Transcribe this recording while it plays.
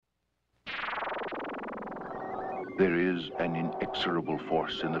There is an inexorable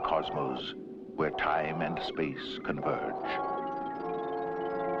force in the cosmos where time and space converge.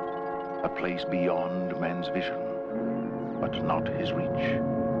 A place beyond man's vision, but not his reach.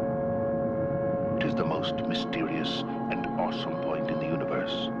 It is the most mysterious and awesome point in the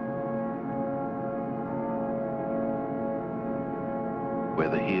universe, where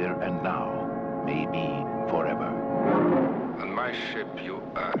the here and now may be forever. On my ship, you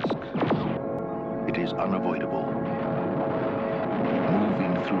ask. It is unavoidable,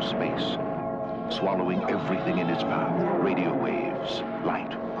 moving through space, swallowing everything in its path, radio waves,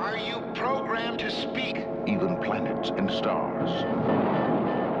 light. Are you programmed to speak? Even planets and stars.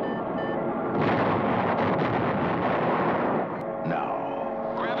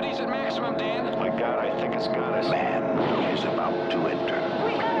 Now, Gravity's at maximum, Dan. My God, I think it's got us. man is about to enter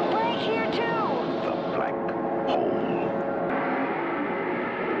We got a break here, too! the black hole.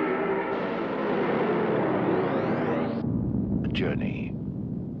 A journey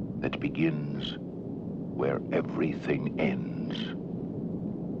that begins where everything ends.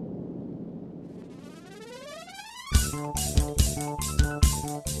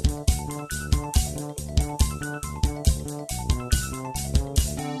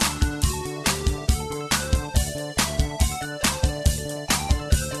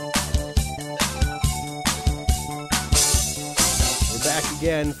 We're back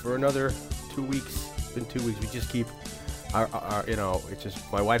again for another 2 weeks. It's been 2 weeks. We just keep our it's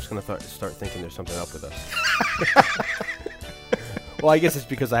just, my wife's going to start thinking there's something up with us. Well, I guess it's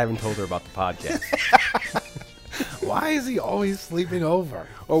because I haven't told her about the podcast. Why is he always sleeping over?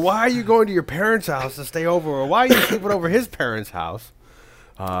 Or why are you going to your parents' house to stay over? Or why are you sleeping over his parents' house?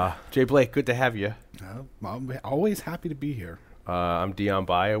 Jay Blake, good to have you. I'm always happy to be here. I'm Dion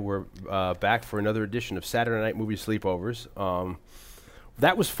Baia. We're back for another edition of Saturday Night Movie Sleepovers.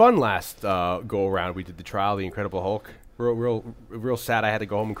 That was fun last go around. We did the trial, The Incredible Hulk. Real sad. I had to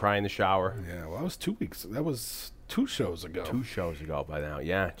go home and cry in the shower. Yeah, well, that was 2 weeks. That was 2 shows ago. 2 shows ago by now.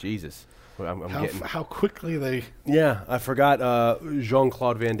 Yeah, Jesus. I'm getting. How quickly they... Yeah, I forgot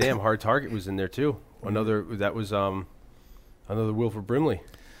Jean-Claude Van Damme, Hard Target, was in there too. Another Wilford Brimley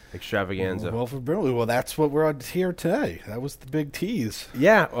extravaganza. Wilford Brimley. Well, that's what we're on here today. That was the big tease.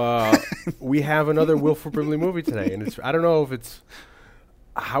 Yeah, we have another Wilford Brimley movie today, and I don't know if it's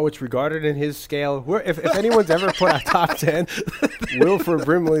how it's regarded in his scale. If anyone's ever put a top 10 Wilford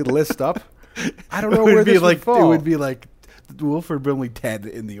Brimley list up, I don't know where this would fall. It would be like Wilford Brimley 10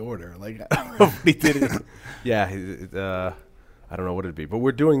 in the order. Like he did it. Yeah, I don't know what it'd be. But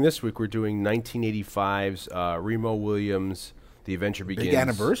we're doing this week. We're doing 1985's Remo Williams, The Adventure Begins. big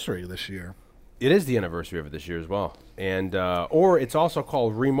anniversary this year. It is the anniversary of it this year as well. And or it's also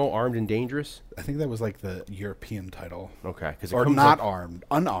called Remo Armed and Dangerous. I think that was like the European title. Okay, because Or not armed,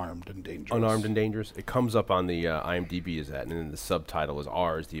 unarmed and dangerous. Unarmed and Dangerous. It comes up on the IMDb as that, and then the subtitle is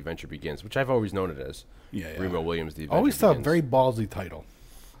ours, The Adventure Begins, which I've always known it as. Yeah. Remo Williams, The Adventure Always thought Begins. very ballsy title.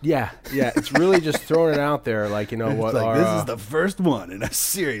 Yeah. It's really just throwing it out there, like, you know what? It's like, this is the first one in a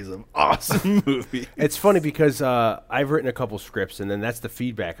series of awesome movies. It's funny because I've written a couple scripts, and then that's the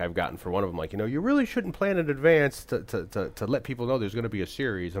feedback I've gotten for one of them. Like, you really shouldn't plan in advance to let people know there's going to be a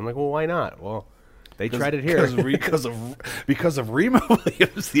series. I'm like, well, why not? Well, they tried it here because of Remo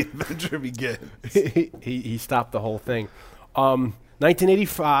Williams, The Adventure Begins. he stopped the whole thing.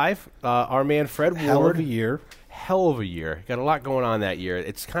 1985, our man Fred Ward. Hell of a year. Hell of a year. Got a lot going on that year.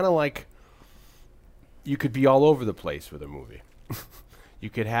 It's kind of like you could be all over the place with a movie.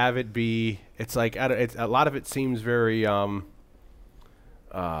 You could have it be. It's like a lot of it seems very. I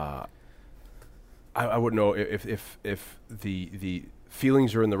wouldn't know if the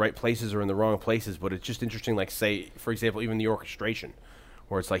feelings are in the right places or in the wrong places, but it's just interesting. Like, say, for example, even the orchestration,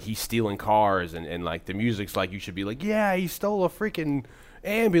 where it's like he's stealing cars and like the music's like you should be like, yeah, he stole a freaking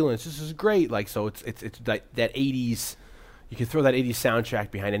ambulance. This is great. Like, so it's that 80s. You can throw that 80s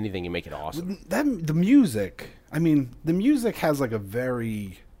soundtrack behind anything and make it awesome. The music. I mean, the music has like a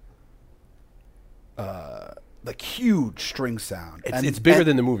very like huge string sound. It's bigger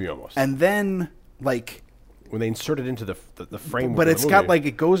than the movie almost. And then like when they insert it into the framework. But of it's the got movie. like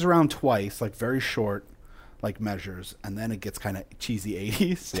it goes around twice, like very short, like measures, and then it gets kind of cheesy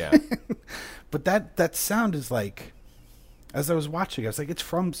 80s. Yeah. But that sound is like, as I was watching, I was like, it's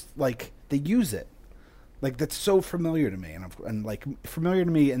from like they use it, like that's so familiar to me, and like familiar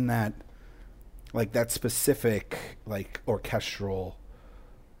to me in that, like that specific like orchestral,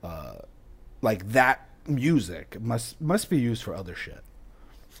 like that music must be used for other shit.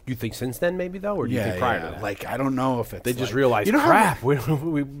 You think since then, maybe though, or do you think prior to that? Like I don't know if it's They just like, realized, you know crap. How, we spent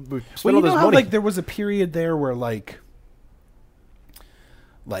well, all you this know how money. like there was a period there where like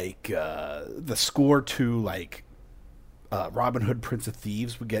the score to like Robin Hood, Prince of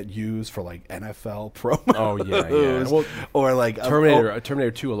Thieves would get used for like NFL promos. Oh yeah. Well, or like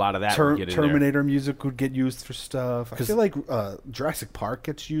Terminator 2. A lot of that would get in there. Terminator music would get used for stuff. I feel like Jurassic Park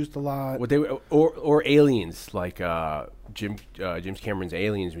gets used a lot. What they or Aliens, like James Cameron's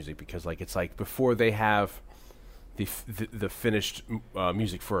Aliens music, because like it's like before they have the finished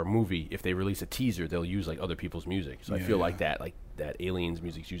music for a movie, if they release a teaser, they'll use like other people's music. So I feel like that Aliens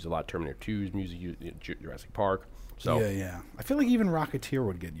music's used a lot. Terminator 2's music, Jurassic Park. So yeah. I feel like even Rocketeer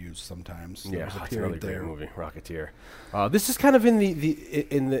would get used sometimes. Yeah, that's another great movie, Rocketeer. This is kind of in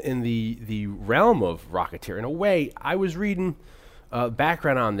the realm of Rocketeer in a way. I was reading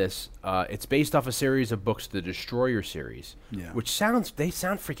background on this. It's based off a series of books, the Destroyer series, which sound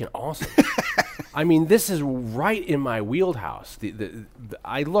freaking awesome. I mean, this is right in my wheelhouse.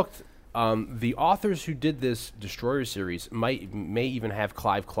 I looked. The authors who did this Destroyer series may even have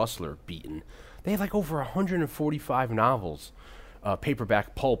Clive Cussler beaten. They had like over 145 novels,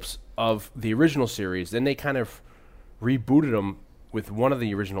 paperback pulps of the original series. Then they kind of rebooted them with one of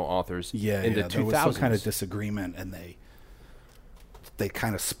the original authors in the 2000s. There was some kind of disagreement, and they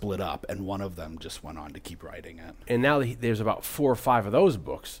kind of split up, and one of them just went on to keep writing it. And now there's about 4 or 5 of those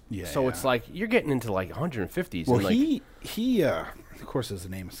books. So it's like you're getting into like 150s. Well, and he of course his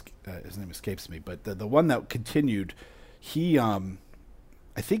name escapes me, but the one that continued,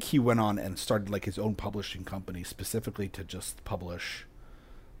 I think he went on and started like his own publishing company specifically to just publish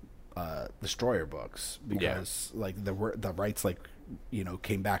Destroyer books, because like the rights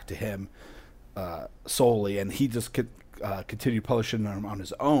came back to him solely, and he just continued publishing them on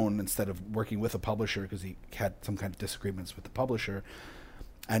his own instead of working with a publisher because he had some kind of disagreements with the publisher.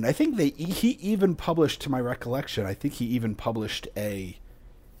 And I think he even published, to my recollection, I think he even published a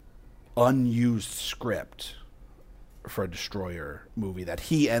unused script for a Destroyer movie that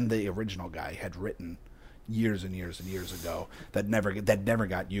he and the original guy had written years and years and years ago that never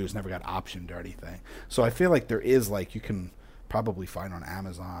got used, never got optioned or anything. So I feel like there is, like, you can probably find on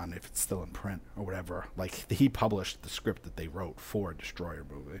Amazon if it's still in print or whatever. Like, he published the script that they wrote for a Destroyer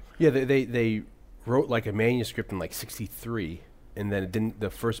movie. Yeah, they wrote like a manuscript in like 1963. And then the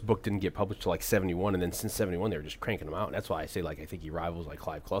first book didn't get published till like 1971, and then since 1971 they were just cranking them out. And that's why I say, like, I think he rivals like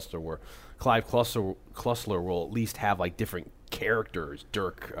Clive Cussler, where Clive Cussler will at least have like different characters.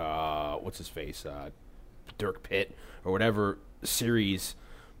 Dirk, what's his face, Dirk Pitt or whatever series,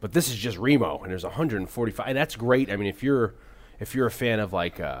 but this is just Remo, and there's 145, and that's great. I mean, if you're a fan of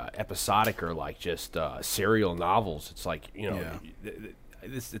like episodic or like just serial novels, it's like,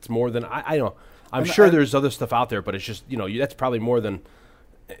 it's more than I know. I'm sure there's other stuff out there, but it's just, that's probably more than,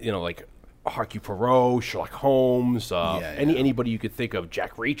 like Hercule Poirot, Sherlock Holmes, anybody you could think of,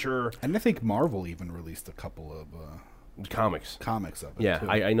 Jack Reacher. And I think Marvel even released a couple of comics of it. Yeah, too.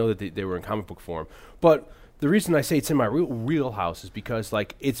 I know that they were in comic book form. But the reason I say it's in my wheelhouse is because,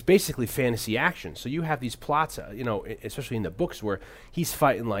 like, it's basically fantasy action. So you have these plots, especially in the books, where he's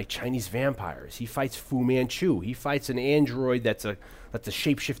fighting like Chinese vampires. He fights Fu Manchu. He fights an android that's a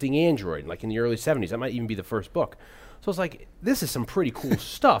shape-shifting android, like in the early 70s. That might even be the first book. So it's like, this is some pretty cool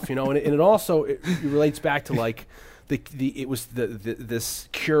stuff, and it also relates back to like this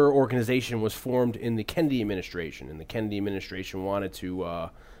Cure organization was formed in the Kennedy administration, and the Kennedy administration wanted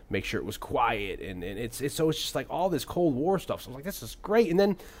to make sure it was quiet, and it's just like all this Cold War stuff. So I'm like, this is great. And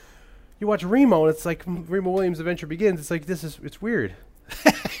then you watch Remo, and it's like Remo Williams' Adventure Begins. It's like, it's weird.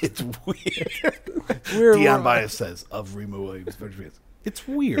 It's weird. Dion Bias says of Remo Williams' Adventure Begins. It's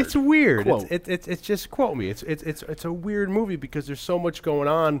weird. It's weird. Quote. It's just, quote me. It's a weird movie because there's so much going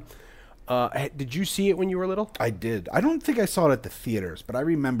on. Did you see it when you were little? I did. I don't think I saw it at the theaters, but I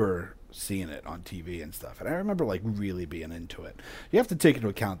remember seeing it on TV and stuff, and I remember like really being into it. You have to take into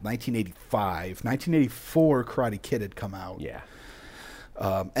account 1985, 1984, Karate Kid had come out. Yeah,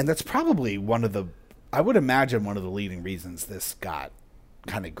 and that's probably one of the leading reasons this got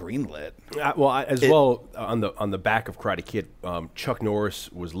kind of greenlit. On the back of Karate Kid, Chuck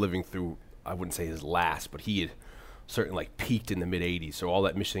Norris was living through, I wouldn't say his last, but he had certainly like peaked in the mid 80s. So all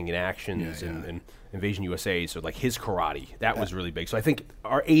that Missing in Actions and Invasion USA, so like his karate, that was really big. So I think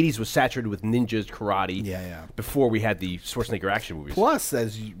our 80s was saturated with ninjas, karate, before we had the Schwarzenegger action movies. Plus,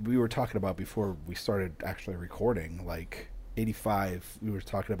 as we were talking about before we started actually recording, like 85, we were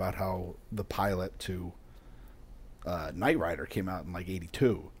talking about how the pilot to Knight Rider came out in like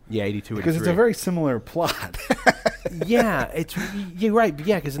 82. Yeah, 82. Because it's a very similar plot. You're right.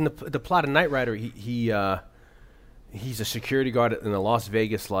 Yeah, because in the plot of Knight Rider, he's a security guard in the Las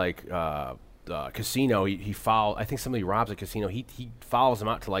Vegas casino. He follows. I think somebody robs a casino. He follows him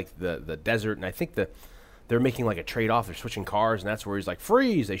out to like the desert, and I think they're making like a trade off. They're switching cars, and that's where he's like,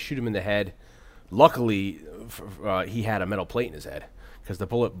 freeze. They shoot him in the head. Luckily, he had a metal plate in his head because the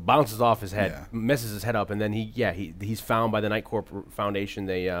bullet bounces off his head, Yeah. messes his head up, and then he's found by the Night Corp Foundation.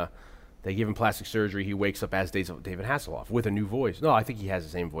 They give him plastic surgery. He wakes up as David Hasselhoff with a new voice. No, I think he has the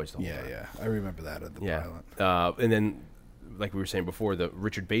same voice the whole time. Yeah. I remember that at the Yeah. pilot. And then, like we were saying before, the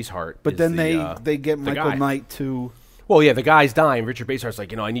Richard Basehart. But is then they get the Michael guy. Knight to. Well, yeah, the guy's dying. Richard Basehart's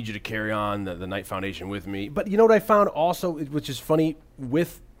like, I need you to carry on the Knight Foundation with me. But you know what I found also, which is funny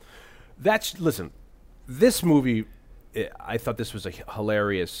listen, this movie, I thought this was a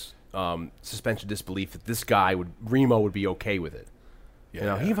hilarious suspension of disbelief that this guy Remo would be okay with it.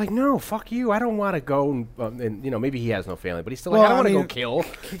 Yeah. He's like, no, fuck you. I don't want to go. And maybe he has no family, but he's still Well, like, I don't I want to mean- go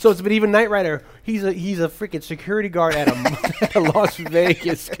kill. So but even Knight Rider, he's a freaking security guard at a Las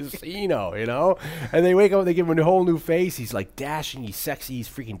Vegas casino, And they wake up, they give him a whole new face. He's like dashing, he's sexy, he's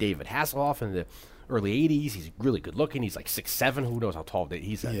freaking David Hasselhoff in the early 80s. He's really good looking. He's like 6'7". Who knows how tall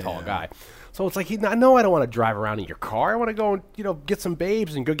he's a tall guy. So it's like, no, I don't want to drive around in your car. I want to go and, get some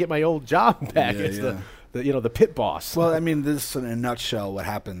babes and go get my old job back. Yeah, It's yeah. the pit boss. Well, I mean, this in a nutshell. What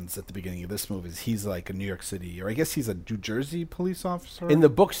happens at the beginning of this movie is he's like a New York City, or I guess he's a New Jersey police officer. In the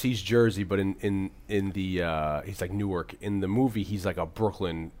books, he's Jersey, but in the he's like Newark. In the movie, he's like a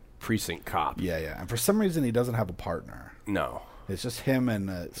Brooklyn precinct cop. yeah. And for some reason, he doesn't have a partner. No, It's just him and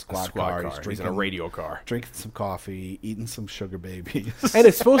a squad car. He's in a radio car. drinking some coffee, eating some sugar babies. And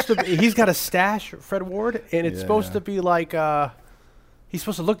it's supposed to be, he's got a stash, Fred Ward, and it's supposed Yeah. to be like, he's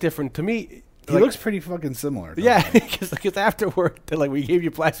supposed to look different to me. he looks pretty fucking similar. doesn't Yeah, he? because afterward, they're like, we gave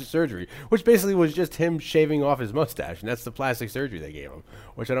you plastic surgery, which basically was just him shaving off his mustache, and that's the plastic surgery they gave him,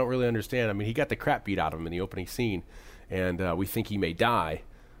 which I don't really understand. I mean, he got the crap beat out of him in the opening scene, and we think he may die,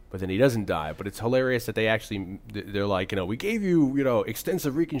 but then he doesn't die. But it's hilarious that they actually, they're like, we gave you,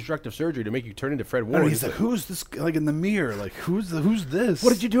 extensive reconstructive surgery to make you turn into Fred I Ward. know, he's like, who's this? Like in the mirror, like who's this?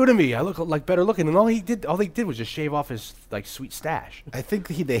 what did you do to me? I look like better looking, and all they did was just shave off his like sweet stash I think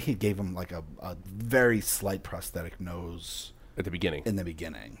he gave him like a very slight prosthetic nose at the beginning. in the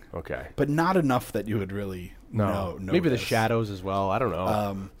beginning, Okay, but not enough that you would really know. maybe the notice. shadows as well. I don't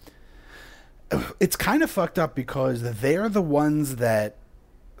know. It's kind of fucked up because they're the ones that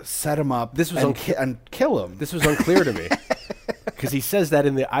set him up. This was and kill him. This was unclear to me because he says that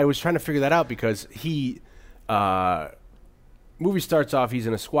I was trying to figure that out because movie starts off. He's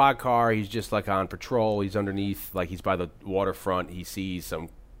in a squad car. He's just like on patrol. He's underneath, like he's by the waterfront. He sees some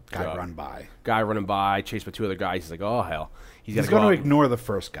guy run by. guy running by, chased by two other guys. He's like, oh hell, He's gotta going go to out. ignore the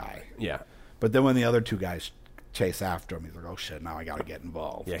first guy, Yeah. but then when the other two guys chase after him, he's like, oh shit, now I got to get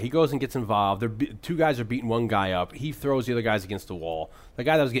involved. Yeah, he goes and gets involved. Two guys are beating one guy up. He throws the other guys against the wall. The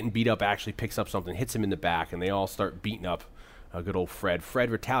guy that was getting beat up actually picks up something, hits him in the back, and they all start beating up good old Fred. Fred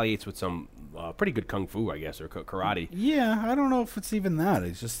retaliates with some pretty good kung fu, I guess, or karate. Yeah, I don't know if it's even that.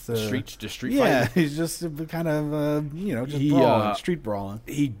 He's just Street yeah, fighting. he's just kind of just He, brawling, street brawling.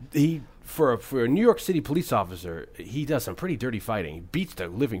 He for a New York City police officer, he does some pretty dirty fighting. He beats the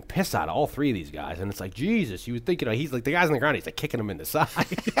living piss out of all three of these guys, and it's like, Jesus, you would think, he's like the guys on the ground, he's like kicking them in the side.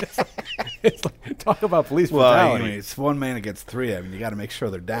 it's like, talk about police brutality. It's one man against three. I mean, you got to make sure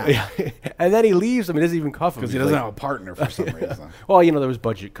they're down And then he leaves him. He doesn't even cuff him. because he He's doesn't like- have a partner for some reason. Well, there was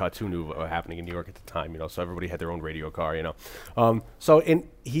budget cuts. Who knew what was happening in New York at the time? So everybody had their own radio car.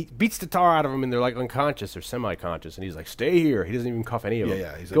 He beats the tar out of them, and they're like unconscious or semi-conscious. And he's like, "Stay here." He doesn't even cuff any of them.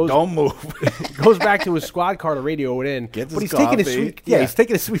 Yeah. He's like, don't move. goes back to his squad car to radio it in. Gets but his he's taking his coffee. sweet. Yeah. He's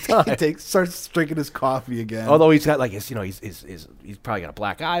taking his sweet time. He starts drinking his coffee again. Although he's got like he's probably got a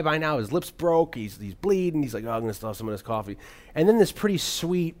black eye by now. His lips broke. He's bleeding. He's like, oh, I'm gonna still have some of this coffee. And then this pretty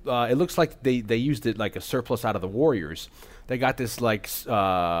sweet. It looks like they used it like a surplus out of the Warriors. They got this like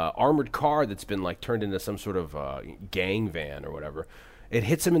armored car that's been like turned into some sort of gang van or whatever. It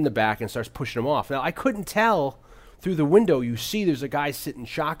hits him in the back and starts pushing him off. Now I couldn't tell through the window. You see there's a guy sitting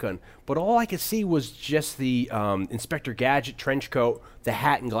shotgun, but all I could see was just the Inspector Gadget trench coat, the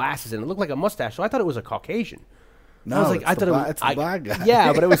hat and glasses, and it looked like a mustache. So I thought it was a Caucasian. No, I was like, it's I the thought bla- it was, it's the black guy.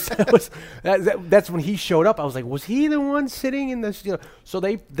 Yeah, but it was that's when he showed up. I was like, was he the one sitting in this? So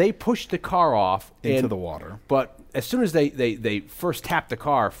they pushed the car off Into the water. But as soon as they first tapped the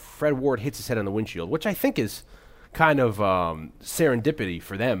car, Fred Ward hits his head on the windshield, which I think is kind of serendipity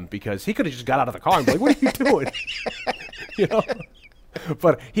for them because he could have just got out of the car and be like, "What are you doing?"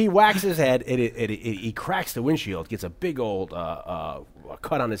 But he whacks his head and he cracks the windshield, gets a big old a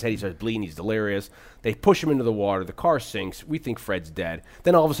cut on his head. He starts bleeding. He's delirious. They push him into the water. The car sinks. We think Fred's dead.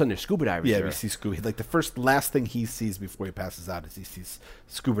 Then all of a sudden, there's scuba divers Yeah, there. we see scuba. Like the last thing he sees before he passes out is he sees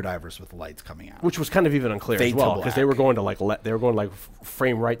scuba divers with lights coming out. Which was kind of even unclear Fade as to well, because they black. were going to they were going like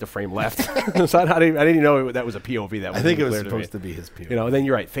frame right to frame left. So I didn't even know that was a POV. That I think it was clear to me. supposed to be his POV. You know, and then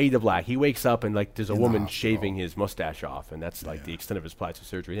you're right, fade to black. He wakes up and like there's a In the woman hospital. shaving his mustache off, and that's like the extent of his plastic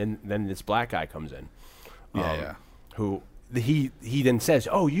surgery. And then this black guy comes in, Yeah. who he then says,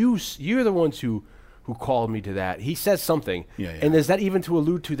 "Oh, you're the ones who called me to that." He says something, Yeah. and is that even to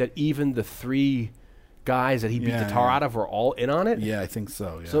allude to that even the 3 guys that he beat the tar out of were all in on it? Yeah, I think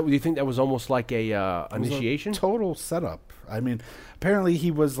so. Yeah. So do you think that was almost like a It was a initiation? total setup. I mean, apparently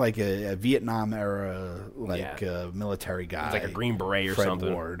he was like a Vietnam era military guy. It's like a Green Beret or Fred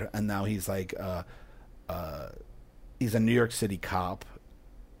something. Ward, and now he's like he's a New York City cop,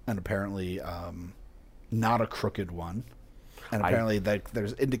 and apparently not a crooked one. And apparently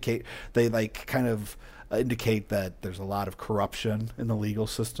indicate that there's a lot of corruption in the legal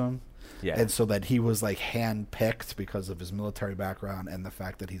system. Yeah. And so that he was like hand-picked because of his military background and the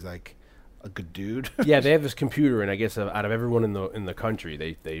fact that he's like a good dude. Yeah, they have this computer, and I guess out of everyone in the country,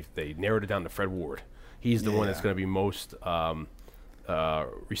 they narrowed it down to Fred Ward. He's the one that's Yeah. going to be most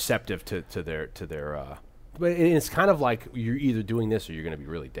receptive to their. But it's kind of like you're either doing this or you're going to be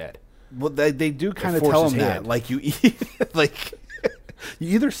really dead. Well, they do kind of force tell his him that, hand. like you you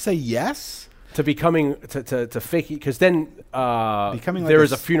either say yes, To becoming to fake it, because then Becoming like there a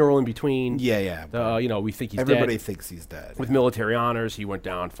is a s- funeral in between. yeah. We think he's Everybody dead. thinks he's dead. With military honors, he went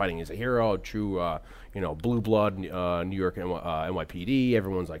down fighting as a hero, true, blue blood, New York NYPD.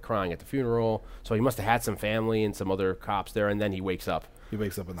 Everyone's like crying at the funeral. So he must have had some family and some other cops there, and then he wakes up. He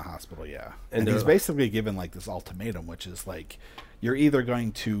wakes up in the hospital, yeah, And and they're he's like- basically given like this ultimatum, which is like, you're either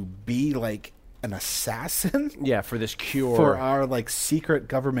going to be like an assassin Yeah, for this cure for our like secret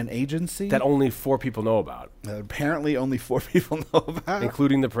government agency that only 4 people know about, that apparently only 4 people know about,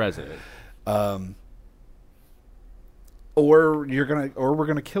 including the president. or we're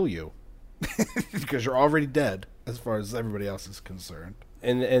gonna kill you because you're already dead as far as everybody else is concerned.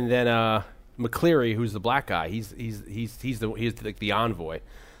 And then McCleary, who's the black guy, he's like the envoy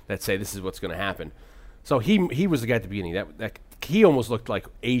that say this is what's going to happen. So he was the guy at the beginning. That he almost looked like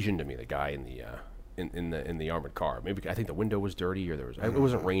Asian to me. The guy in the armored car. Maybe I think the window was dirty or it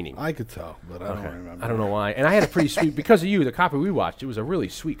wasn't raining. I could tell, but I don't remember. I don't know why. And I had a pretty sweet because of you. The copy we watched, it was a really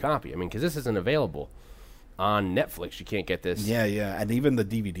sweet copy. I mean, because this isn't available on Netflix. You can't get this. Yeah, and even the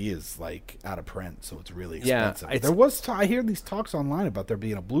DVD is like out of print, so it's really Yeah, expensive. There was I hear these talks online about there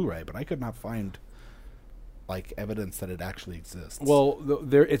being a Blu-ray, but I could not find like evidence that it actually exists. Well,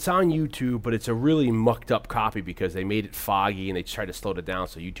 it's on YouTube, but it's a really mucked up copy because they made it foggy and they tried to slow it down,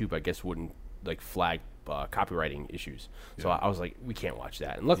 so YouTube, I guess, wouldn't like flag copywriting issues. So I was like, we can't watch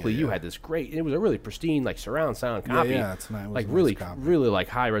that. And luckily, you had this great. It was a really pristine, like surround sound copy. yeah, it's nice. It was like a nice really, copy. really like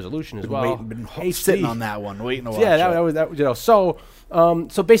high resolution as well. been HD. sitting on that one, waiting to watch Yeah, it. that was so.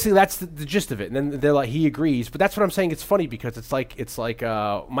 So basically, that's the gist of it. And then they're like, he agrees, but that's what I'm saying. It's funny because it's like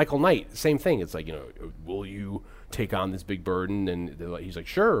Michael Knight, same thing. It's like, will you take on this big burden? And they're like, he's like,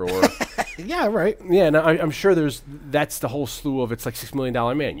 sure, or Yeah, right. yeah. And I'm sure that's the whole slew of it's like $6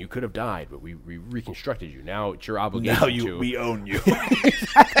 Million Man. You could have died, but we reconstructed you. Now it's your obligation. We own you.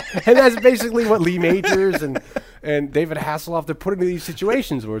 And that's basically what Lee Majors and David Hasselhoff, they're put into these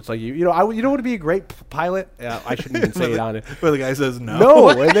situations where it's like you know what would be a great pilot? I shouldn't even say it on it. Where the guy says no. No,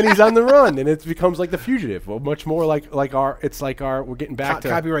 and then he's on the run, and it becomes like The Fugitive. Well, much more like our. It's like our. We're getting back to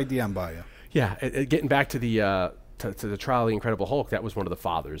Copyright DM by you. yeah, getting back to the. To the trial of the Incredible Hulk, that was one of the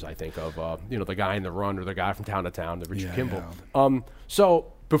fathers, I think, of the guy in the run or the guy from Town to Town, the Richard Kimball.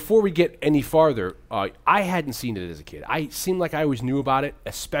 So before we get any farther, I hadn't seen it as a kid. I seemed like I always knew about it,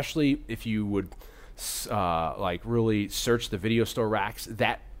 especially if you would like really search the video store racks.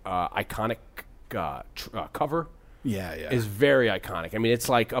 That iconic cover Yeah. is very iconic. I mean, it's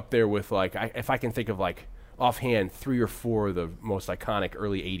like up there with like if I can think of like offhand 3 or 4 of the most iconic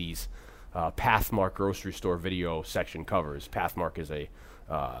early '80s Pathmark grocery store video section covers. Pathmark is a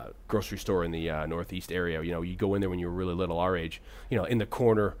grocery store in the Northeast area. You go in there when you were really little, our age. In the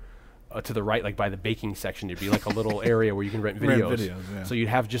corner to the right, like by the baking section, there'd be like a little area where you can rent videos. Rent videos, yeah. So you'd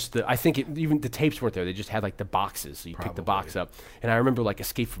have just I think even the tapes weren't there. They just had like the boxes. So you pick the box up. And I remember like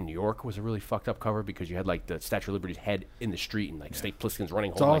Escape from New York was a really fucked up cover because you had like the Statue of Liberty's head in the street and like Snake Plissken's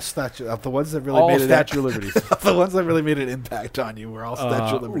running It's home. all Like, statue. Of the ones that really all made Statue of Liberties. the ones that really made an impact on you were all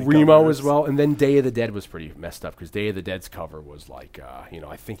Statue of Liberty. Remo covers. as well, and then Day of the Dead was pretty messed up because Day of the Dead's cover was like,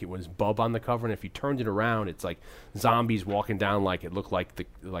 I think it was Bub on the cover, and if you turned it around, it's like zombies walking down like it looked like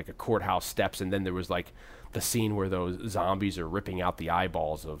a courthouse courthouse steps, and then there was like the scene where those zombies are ripping out the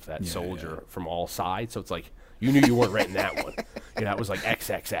eyeballs of that soldier from all sides. So it's like you knew you weren't renting that one. You know, it was like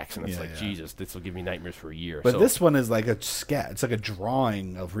XXX, and it's like Jesus, this will give me nightmares for a year. But this one is like a sketch. It's like a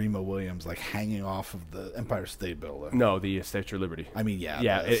drawing of Remo Williams like hanging off of the Empire State Building. No, the Statue of Liberty. I mean,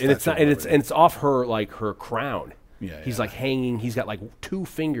 yeah, and it's not, and it's off her like her crown. Yeah, he's like hanging. He's got like 2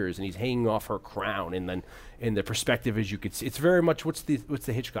 fingers, and he's hanging off her crown. And then in the perspective, as you could see, it's very much what's the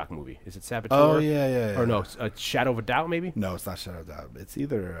Hitchcock movie? Is it Saboteur? Oh yeah. Or no, it's Shadow of a Doubt, maybe. No, it's not Shadow of a Doubt. It's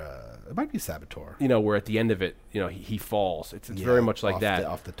either it might be Saboteur. You know, where at the end of it, you know, he falls. It's very much like that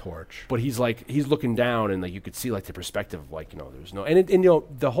off the torch. But he's looking down, and like you could see like the perspective of like, you know, there's no and you know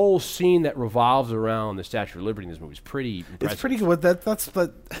the whole scene that revolves around the Statue of Liberty in this movie is pretty impressive. It's pretty good.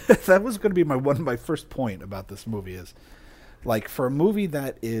 That was going to be one of my first point about this movie is like for a movie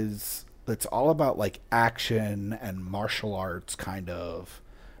that's all about like action and martial arts, kind of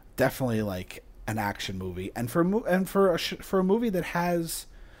definitely like an action movie, and for a movie that has,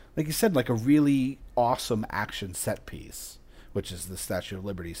 like you said, like a really awesome action set piece, which is the Statue of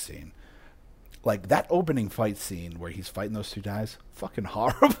Liberty scene. Like that opening fight scene where he's fighting those 2 guys, fucking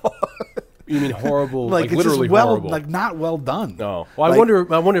horrible. You mean horrible? like like it's literally just horrible? Like not well done. No. Well,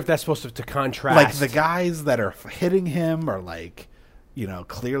 like, I wonder if that's supposed to contrast. Like the guys that are hitting him are like, you know,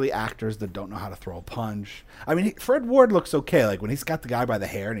 clearly actors that don't know how to throw a punch. I mean, Fred Ward looks okay. Like when he's got the guy by the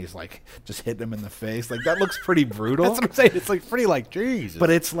hair and he's like just hitting him in the face. Like that looks pretty brutal. That's what I'm saying. It's like pretty like Jesus. But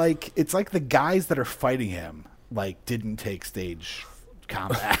it's like the guys that are fighting him like didn't take stage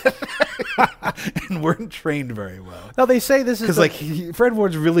combat and weren't trained very well. No, they say this is because like Fred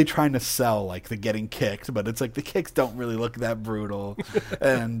Ward's really trying to sell like the getting kicked, but it's like the kicks don't really look that brutal,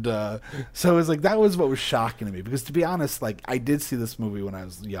 and so it was like that was what was shocking to me, because to be honest, like I did see this movie when I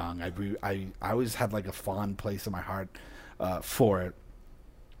was young. I always had like a fond place in my heart for it,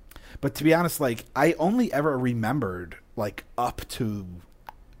 but to be honest, like I only ever remembered like up to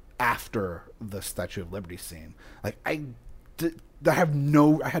after the Statue of Liberty scene. Like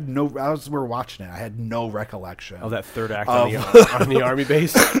as we were watching it, I had no recollection of that third act on the army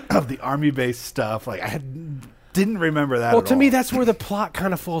base. Of the army base stuff. Like didn't remember that. Well, to me, that's where the plot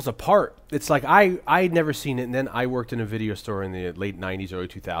kind of falls apart. It's like I'd never seen it, and then I worked in a video store in the late 90s, early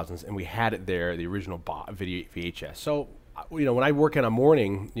 2000s, and we had it there, the original video VHS. So, you know, when I work in a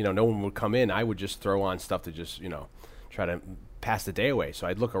morning, you know, no one would come in. I would just throw on stuff to just, you know, try to pass the day away. So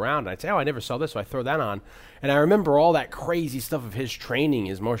I'd look around and I'd say, oh, I never saw this, so I throw that on. And I remember all that crazy stuff of his training,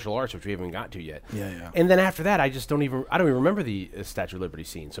 his martial arts, which we haven't got to yet. Yeah. And then after that, I don't even remember the Statue of Liberty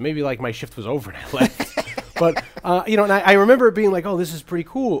scene. So maybe like my shift was over and I left. But you know, and I remember it being like, oh, this is pretty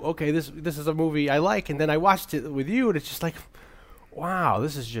cool. Okay, this is a movie I like. And then I watched it with you, and it's just like, wow,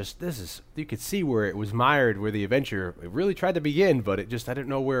 this is you could see where it was mired, where the adventure it really tried to begin, but I didn't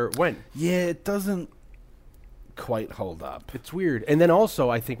know where it went. Yeah, it doesn't quite hold up. It's weird. And then also,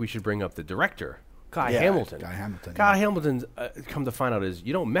 I think we should bring up the director, Guy Hamilton. Guy Hamilton, come to find out, is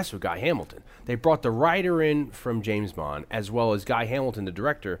you don't mess with Guy Hamilton. They brought the writer in from James Bond, as well as Guy Hamilton, the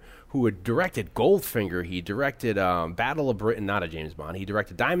director, who had directed Goldfinger. He directed Battle of Britain, not a James Bond. He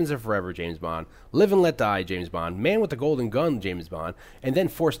directed Diamonds Are Forever, James Bond, Live and Let Die, James Bond, Man with the Golden Gun, James Bond, and then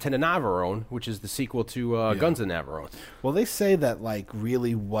Force 10 to Navarone, which is the sequel to Guns of Navarone. Well, they say that like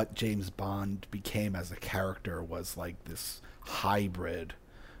really what James Bond became as a character was like this hybrid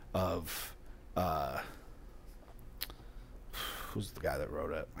of who's the guy that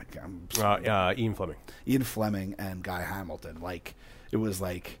wrote it? Ian Fleming. Ian Fleming and Guy Hamilton. Like it was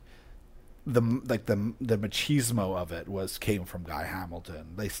like the machismo of it came from Guy Hamilton.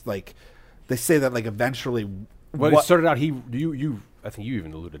 They say that like eventually. Well, it started out. I think you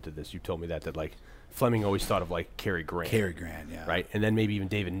even alluded to this. You told me that like Fleming always thought of like Cary Grant. Yeah. Right, and then maybe even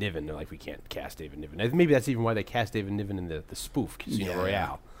David Niven. They're like, we can't cast David Niven. Maybe that's even why they cast David Niven in the spoof Casino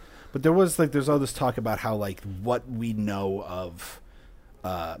Royale. But there's all this talk about how like what we know of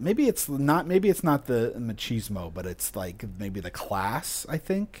maybe it's not the machismo, but it's like maybe the class, I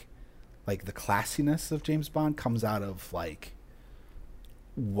think. Like the classiness of James Bond comes out of like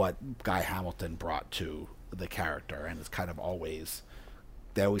what Guy Hamilton brought to the character, and it's kind of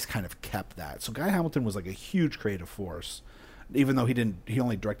they always kind of kept that. So Guy Hamilton was like a huge creative force, even though he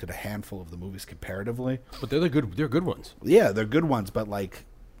only directed a handful of the movies comparatively. But they're good ones. Yeah, they're good ones, but like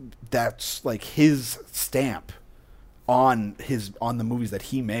that's like his stamp on the movies that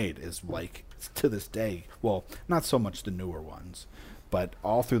he made is like to this day. Well, not so much the newer ones, but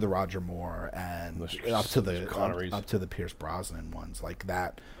all through the Roger Moore and up to the Pierce Brosnan ones. Like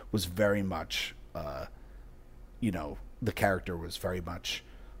that was very much, the character was very much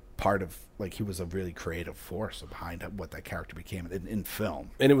part of, like, he was a really creative force behind what that character became in film.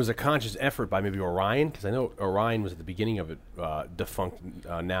 And it was a conscious effort by maybe Orion, because I know Orion was at the beginning of it, defunct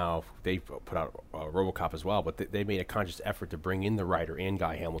now. They put out RoboCop as well, but they made a conscious effort to bring in the writer and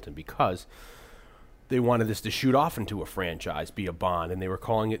Guy Hamilton because they wanted this to shoot off into a franchise, be a Bond, and they were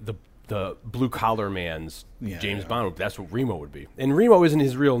calling it the blue-collar man's James Bond. That's what Remo would be. And Remo isn't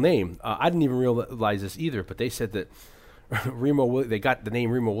his real name. I didn't even realize this either, but they said that they got the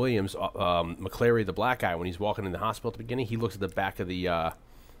name Remo Williams, McClary, the black guy, when he's walking in the hospital at the beginning, he looks at the back of the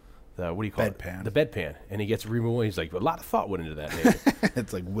what do you call Bedpan. it? The bedpan. And he gets Remo Williams. He's like, a lot of thought went into that name.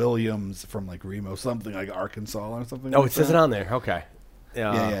 It's like Williams from, like, Remo, something like Arkansas or something. Oh, like it says that. it on there. Okay.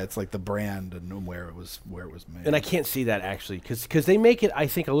 Yeah, it's like the brand and where it was made. And I can't see that, actually, because they make it, I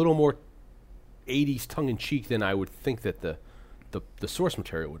think, a little more 80s tongue-in-cheek than I would think that the source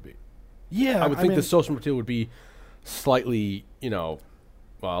material would be. Yeah, I would think the source material would be slightly, a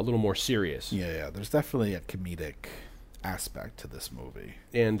little more serious. Yeah, there's definitely a comedic aspect to this movie.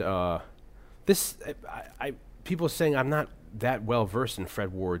 And this, people are saying I'm not that well versed in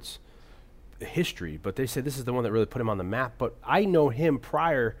Fred Ward's history, but they said this is the one that really put him on the map. But I know him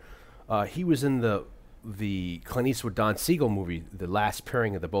prior. He was in the Clint Eastwood Don Siegel movie, the last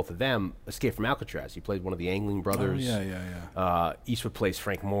pairing of the both of them, Escape from Alcatraz. He played one of the Angling brothers. Oh, yeah. Eastwood plays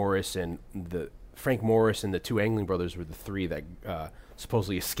Frank Morris, and Frank Morris and the two Angling brothers were the three that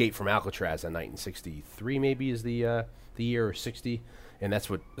supposedly escaped from Alcatraz that night in '63, maybe is the year, or '60, and that's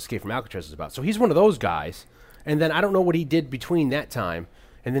what Escape from Alcatraz is about. So he's one of those guys. And then I don't know what he did between that time.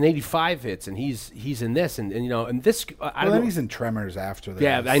 And then '85 hits, and he's in this, and and this. I don't then know. he's in Tremors after that.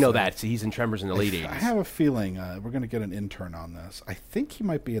 Yeah, I know that. So he's in Tremors in the late '80s. I have a feeling we're going to get an intern on this. I think he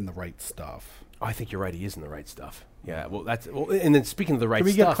might be in The Right Stuff. Oh, I think you're right. He is in The Right Stuff. Yeah. Well, and then speaking of The Right Can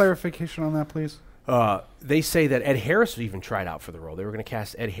we Stuff, get clarification on that, please? they say that Ed Harris even tried out for the role. They were going to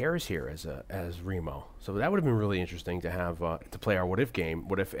cast Ed Harris here as Remo. So that would have been really interesting to have to play our what if game.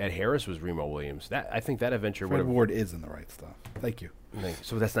 What if Ed Harris was Remo Williams? I think that adventure would Fred have. Ward is in The Right Stuff. Thank you.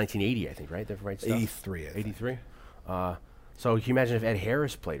 So that's 1980, I think, right? The Right Stuff. 83. 83. So can you imagine if Ed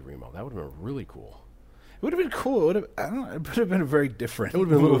Harris played Remo? That would have been really cool. It would have been cool. It would have been a very different. It would have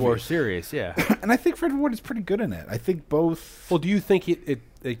been a little movie. more serious, yeah. And I think Fred Ward is pretty good in it. I think both. Well, do you think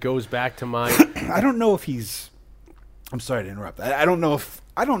it goes back to my? I don't know if he's. I'm sorry to interrupt. I don't know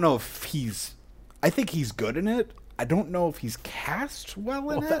if he's. I think he's good in it. I don't know if he's cast well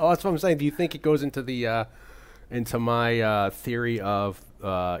in it. Oh, that's what I'm saying. Do you think it goes into the into my theory of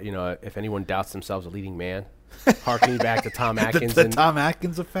if anyone doubts themselves a leading man, harkening back to Tom Atkins, the Tom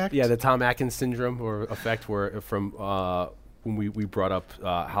Atkins effect. Yeah, the Tom Atkins syndrome or effect, where from when we brought up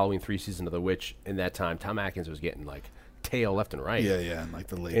Halloween 3: Season of the Witch. In that time, Tom Atkins was getting like tail left and right. Yeah, and like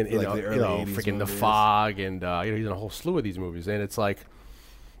the late, and, the early 80s freaking movies. The Fog, and he's in a whole slew of these movies. And it's like,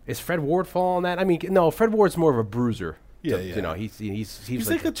 is Fred Ward fall on that? I mean, no, Fred Ward's more of a bruiser. Yeah. He's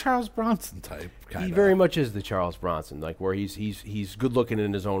like a Charles Bronson type. Kinda. He very much is the Charles Bronson, like where he's good looking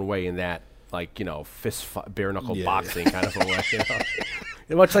in his own way in that, like bare knuckle boxing kind of a way.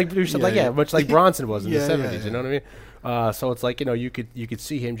 Much like Bronson was in the '70s. Yeah. You know what I mean? So it's like you could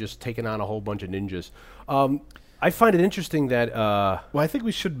see him just taking on a whole bunch of ninjas. I find it interesting that. Well, I think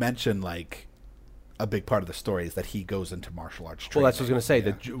we should mention like a big part of the story is that he goes into martial arts training. Well, that's what I was going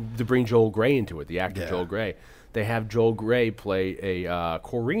to say. To bring Joel Grey into it, the actor Joel Grey. They have Joel Grey play a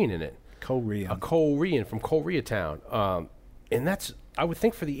Korean in it. Korean. A Korean from Koreatown. And that's, I would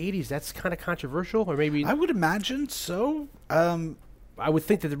think for the 80s, that's kind of controversial, or maybe... I would imagine so. I would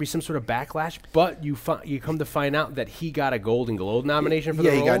think that there'd be some sort of backlash, but you come to find out that he got a Golden Globe nomination for the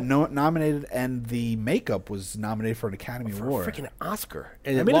role. Yeah, he got nominated, and the makeup was nominated for an Academy Award. For a freaking Oscar.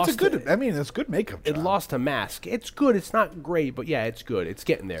 And it's good makeup job. It lost to Mask. It's good. It's not great, but yeah, it's good. It's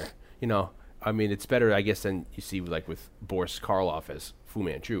getting there, I mean, it's better, I guess, than you see like with Boris Karloff as Fu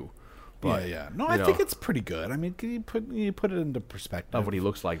Manchu. But, No, I think it's pretty good. I mean, you put it into perspective of what he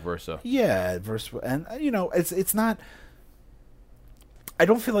looks like versus. Yeah, and it's not. I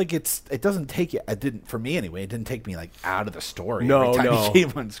don't feel like it doesn't take you. It didn't for me anyway. It didn't take me like out of the story. Every time he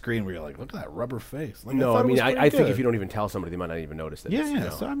came on screen, where you're like, look at that rubber face. Like, I think if you don't even tell somebody, they might not even notice that. Yeah.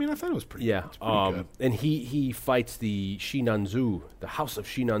 So I mean, I thought it was pretty. Yeah. It's pretty good. And he fights the Shinanzu, the House of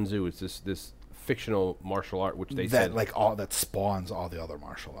Shinanzu. It's this fictional martial art, which they said that spawns all the other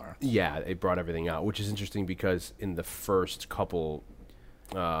martial arts. Yeah, it brought everything out, which is interesting because in the first couple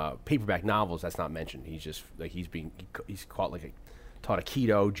paperback novels, that's not mentioned. He's just like he's caught like taught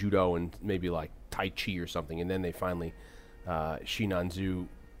Aikido, Judo, and maybe like Tai Chi or something, and then they finally Shinanzu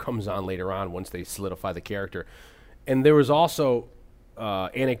comes on later on once they solidify the character. And there was also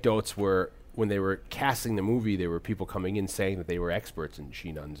anecdotes where when they were casting the movie, there were people coming in saying that they were experts in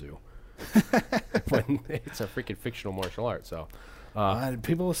Shinanzu. When it's a freaking fictional martial art, so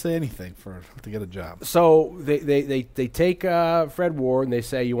people will say anything to get a job. So they take Fred Ward and they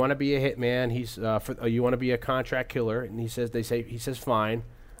say, you want to be a hitman? You want to be a contract killer? And he says fine,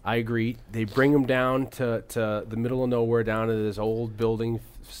 I agree. They bring him down to the middle of nowhere, down to this old building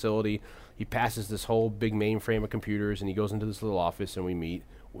facility. He passes this whole big mainframe of computers and he goes into this little office and we meet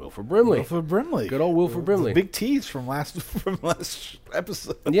Wilford Brimley. Wilford Brimley. Good old Wilford Brimley. Big tease from last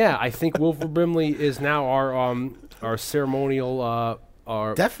episode. Yeah, I think Wilford Brimley is now our ceremonial.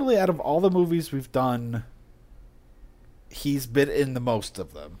 Definitely, out of all the movies we've done, he's been in the most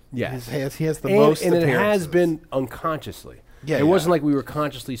of them. Yeah, he has the most, and it appearances. has been unconsciously. Yeah, it wasn't like we were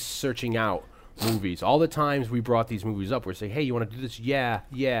consciously searching out movies. All the times we brought these movies up, we're saying, "Hey, you want to do this? Yeah.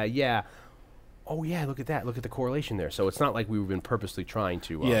 Oh yeah, look at that. Look at the correlation there." So it's not like we've been purposely trying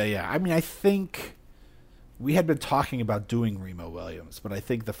to. Yeah. I mean, I think we had been talking about doing Remo Williams, but I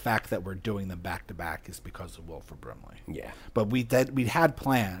think the fact that we're doing them back to back is because of Wilford Brimley. Yeah. But we had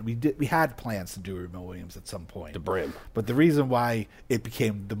plans to do Remo Williams at some point. The Brim. But the reason why it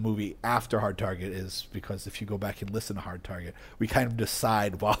became the movie after Hard Target is because if you go back and listen to Hard Target, we kind of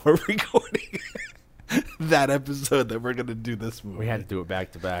decide while we're recording that episode that we're going to do this movie. We had to do it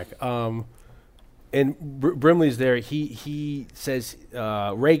back to back. And Brimley's there. He says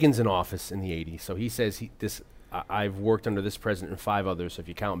Reagan's in office in the 80s. So he says I've worked under this president and 5 others. So if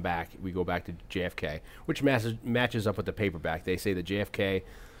you count back, we go back to JFK, which matches up with the paperback. They say that JFK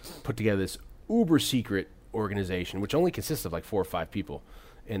put together this uber secret organization, which only consists of like 4 or 5 people,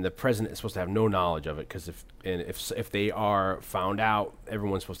 and the president is supposed to have no knowledge of it because if they are found out,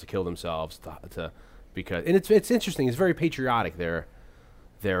 everyone's supposed to kill themselves because it's interesting. It's very patriotic. Their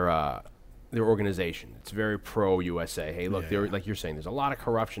organization. It's very pro-USA. Hey, look, like you're saying, there's a lot of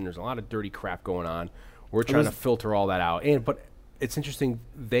corruption. There's a lot of dirty crap going on. We're trying to filter all that out. But it's interesting.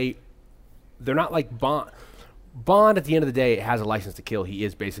 They're not like Bond. Bond, at the end of the day, has a license to kill. He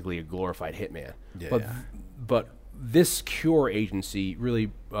is basically a glorified hitman. But this Cure agency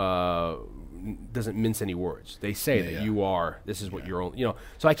really doesn't mince any words. They say that you are. This is what you're.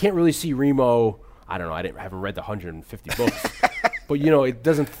 So I can't really see Remo. I don't know. I haven't read the 150 books. But, it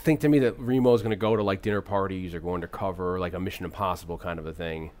doesn't think to me that Remo is going to go to, like, dinner parties or go undercover, like a Mission Impossible kind of a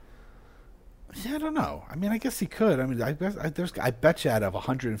thing. Yeah, I don't know. I mean, I guess he could. I mean, I bet you out of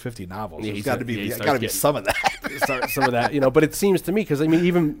 150 novels, there's got to be some of that. Some of that, But it seems to me, because, I mean,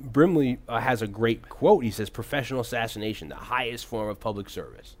 even Brimley has a great quote. He says, "Professional assassination, the highest form of public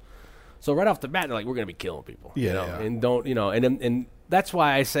service." So right off the bat, they're like, we're going to be killing people. And don't, and that's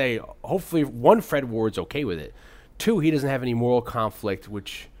why I say, hopefully, one, Fred Ward's okay with it. 2, he doesn't have any moral conflict,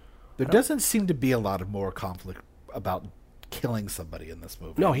 which... There doesn't seem to be a lot of moral conflict about killing somebody in this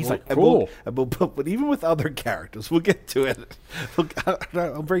movie. No, he's cruel. But even with other characters, we'll get to it.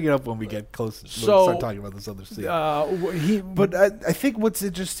 I'll bring it up when we get close. So, start talking about this other scene. But I think what's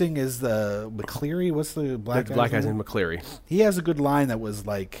interesting is the McCleary. What's the black guy's name? McCleary. He has a good line that was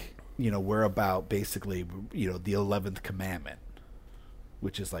like, we're about basically, the 11th commandment,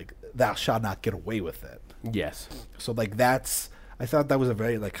 which is like, thou shalt not get away with it. Yes. So like I thought that was a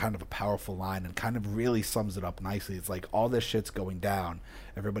very like kind of a powerful line and kind of really sums it up nicely. It's like all this shit's going down.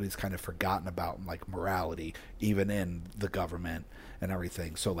 Everybody's kind of forgotten about like morality, even in the government and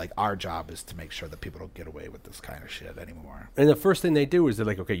everything. So like our job is to make sure that people don't get away with this kind of shit anymore. And the first thing they do is they're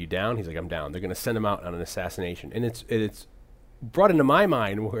like, "Okay, you down?" He's like, "I'm down." They're going to send him out on an assassination. And it's brought into my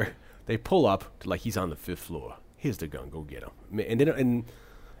mind where they pull up to, like, he's on the 5th floor. Here's the gun. Go get him. And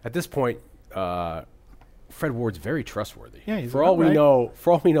at this point, Fred Ward's very trustworthy. Yeah, for all we know,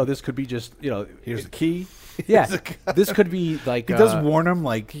 this could be just here's the key. Yeah, this could be like he does warn him,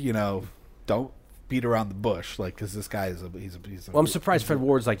 like, don't beat around the bush, like, because this guy is well, I'm surprised Fred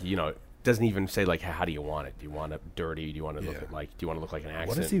Ward's like doesn't even say like, how do you want it? Do you want it dirty? Do you want to look like? Do you want to look like an accident?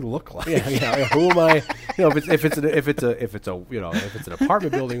 What does he look like? Yeah. Who am I? If it's an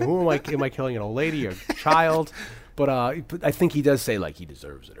apartment building, who am I? Am I killing an old lady or a child? But I think he does say, like, he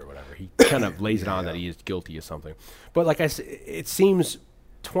deserves it or whatever. He kind of lays it on that he is guilty of something. But like I said, it seems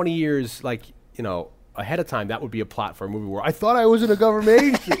 20 years, like, ahead of time, that would be a plot for a movie where I thought I was in a government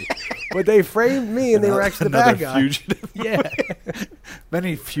agency, but they framed me and they were actually the bad guy. Fugitive. Yeah.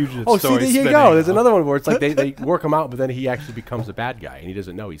 Many fugitive Oh, stories. see, there you go. There's another one where it's like they work him out, but then he actually becomes the bad guy and he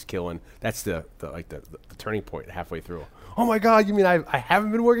doesn't know he's killing. That's the turning point halfway through. Oh my God, you mean I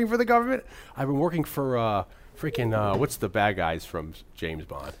haven't been working for the government? I've been working for freaking what's the bad guys from James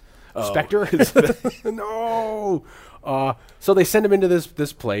Bond? Spectre? No. So they send him into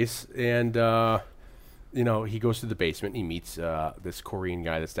this place, and he goes to the basement. And he meets this Korean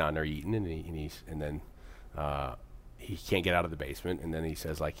guy that's down there eating, and then he can't get out of the basement. And then he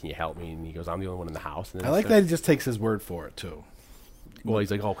says, like, "Can you help me?" And he goes, "I'm the only one in the house." And then I like that he just takes his word for it too. Well,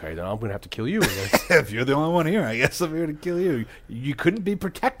 he's like, "Okay, then I'm gonna have to kill you." If you're the only one here, I guess I'm here to kill you. You couldn't be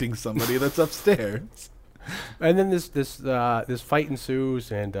protecting somebody that's upstairs. And then this fight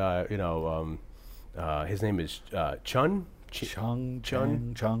ensues, and his name is Chun. Chung,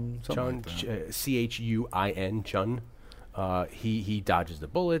 Chun, something like that. Chuin, Chun. He dodges the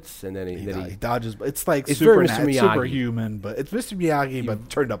bullets, and then he dodges. It's like it's very Mr. Miyagi. superhuman, but it's Mr. Miyagi, but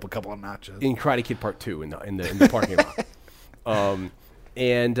turned up a couple of notches. In Karate Kid Part 2 in the parking lot. I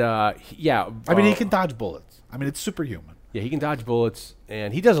mean, he can dodge bullets. I mean, it's superhuman. Yeah, he can dodge bullets,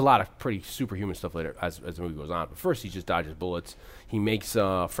 and he does a lot of pretty superhuman stuff later as the movie goes on. But first, he just dodges bullets. He makes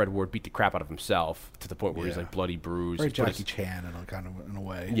Fred Ward beat the crap out of himself to the point where he's like bloody bruised. Very Jackie Chan in a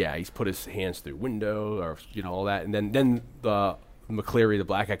way. Yeah, he's put his hands through window or all that, and then the McCleary, the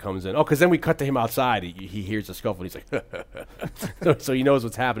black guy, comes in. Oh, because then we cut to him outside. He hears the scuffle, and he's like, so he knows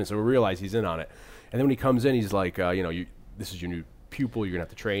what's happening. So we realize he's in on it. And then when he comes in, he's like, this is your new pupil. You're gonna have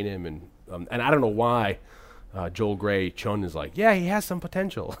to train him, and I don't know why. Joel Grey Chun is like, yeah, he has some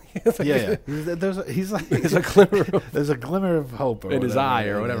potential. Yeah. There's a glimmer. There's a glimmer of hope in his eye,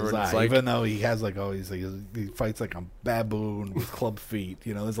 or whatever. It's like, even though he has he fights like a baboon with club feet.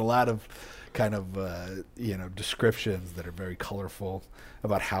 There's a lot of kind of descriptions that are very colorful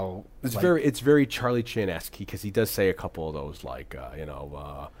about how it's very Charlie Chan-esque because he does say a couple of those like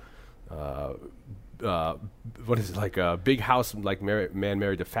what is it, like a big house, like man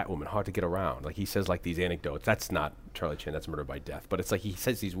married a fat woman, hard to get around. Like he says like these anecdotes. That's not Charlie Chan. That's Murder by Death. But it's like he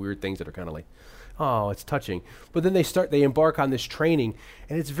says these weird things that are kind of like, oh, it's touching. But then they embark on this training,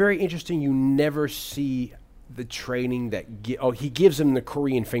 and it's very interesting. You never see the training that he gives him the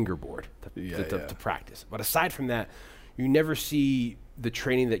Korean fingerboard to practice. But aside from that, you never see the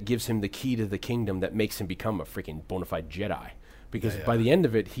training that gives him the key to the kingdom that makes him become a freaking bona fide Jedi. Because by the end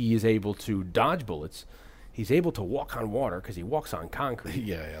of it, he is able to dodge bullets. He's able to walk on water because he walks on concrete.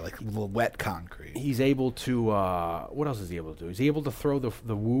 Like wet concrete. He's able to, what else is he able to do? He's able to throw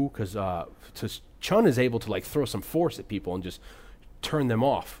the woo because Chun is able to like throw some force at people and just turn them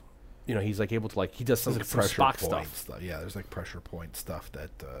off. He's like able to like, he does some Spock stuff. Yeah, there's like pressure point stuff that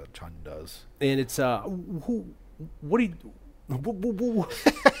Chun does. And it's,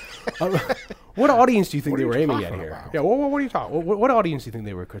 what audience do you think they were aiming at here? About? Yeah, what are you talking? What audience do you think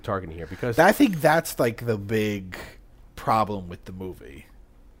they were targeting here? Because I think that's like the big problem with the movie,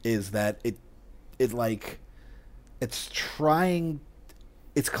 is that it's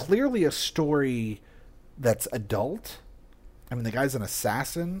clearly a story that's adult. I mean, the guy's an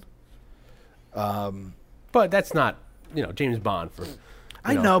assassin, but that's not James Bond for.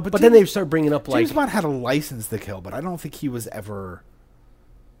 I know, but then they start bringing up James Bond had a license to kill, but I don't think he was ever.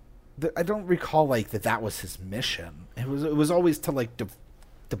 I don't recall like that was his mission. It was always to like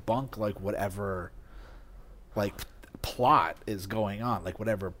debunk like whatever like plot is going on, like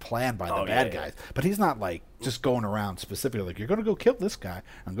whatever plan by the bad guys. But he's not like just going around specifically like, you're going to go kill this guy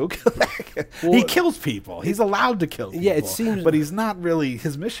and go kill that guy. Well, he kills people. He's allowed to kill people. Yeah, it seems, but he's not really.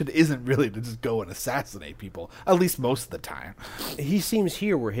 His mission isn't really to just go and assassinate people. At least most of the time. He seems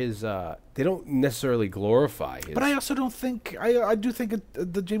here where his they don't necessarily glorify his. But I also don't think I do think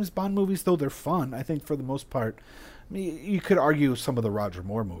the James Bond movies, though they're fun, I think for the most part, I mean, you could argue some of the Roger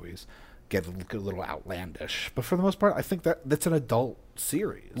Moore movies get a little outlandish, but for the most part, I think that's an adult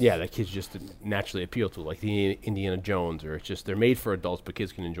series. Yeah, that kids just naturally appeal to, like the Indiana Jones, or it's just they're made for adults, but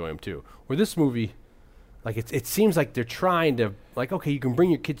kids can enjoy them too. Where this movie, like it seems like they're trying to, like, okay, you can bring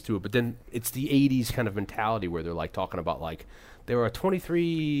your kids to it, but then it's the '80s kind of mentality where they're like talking about like there are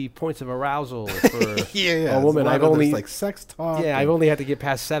 23 points of arousal for a woman. I've only like sex talk. Yeah, I've only had to get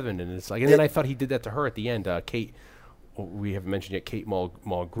past 7, and it's like, and then I thought he did that to her at the end, Kate. We haven't mentioned yet, Kate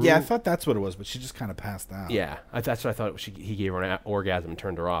Mulgrew. Yeah, I thought that's what it was, but she just kind of passed out. Yeah, that's what I thought. He gave her an orgasm and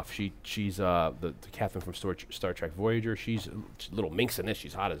turned her off. She's the captain from Star Trek Voyager. She's a little minx in this.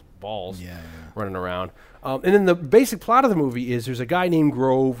 She's hot as balls, running around. And then the basic plot of the movie is there's a guy named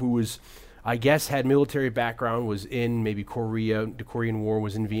Grove who was, I guess, had military background, was in maybe Korea, the Korean War,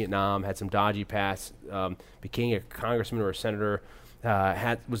 was in Vietnam, had some dodgy past, became a congressman or a senator,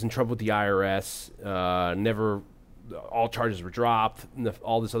 was in trouble with the IRS, never... all charges were dropped,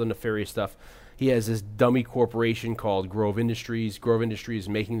 all this other nefarious stuff. He has this dummy corporation called Grove Industries. Grove Industries is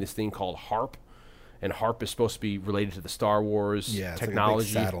making this thing called HARP, and HARP is supposed to be related to the Star Wars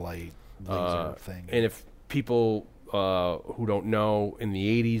technology. Like a big satellite laser thing. And if people who don't know, in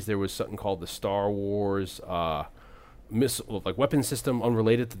the 80s there was something called the Star Wars missile, like weapon system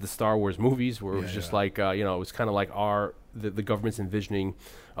unrelated to the Star Wars movies, where it was Yeah, just yeah. like it was kind of like the government's envisioning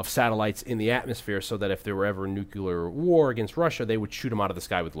of satellites in the atmosphere, so that if there were ever a nuclear war against Russia, they would shoot them out of the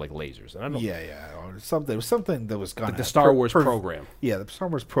sky with like lasers. And I don't. Yeah. Or something. It was something that was gonna The Star Wars program. Yeah, the Star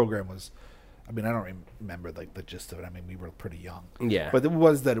Wars program was. I mean, I don't remember like the gist of it. I mean, we were pretty young. Yeah. But it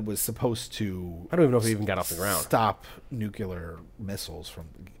was that it was supposed to. I don't even know if it even got off the ground. Stop nuclear missiles from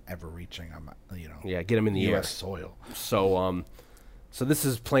ever reaching, Yeah, get them in the U.S. air. soil. So this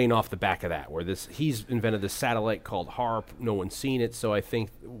is playing off the back of that, where he's invented this satellite called HARP. No one's seen it, so I think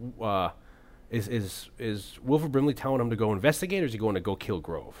is Wilford Brimley telling him to go investigate, or is he going to go kill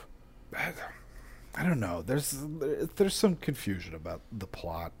Grove? I don't know. There's some confusion about the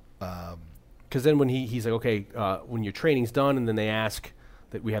plot. Because then when he's like, okay, when your training's done, and then they ask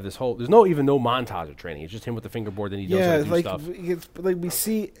that we have this whole, there's no montage of training. It's just him with the fingerboard, and he knows how to do stuff. It's like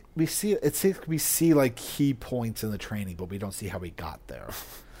we see like key points in the training, but we don't see how he got there.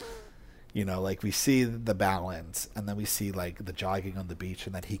 Like we see the balance, and then we see like the jogging on the beach,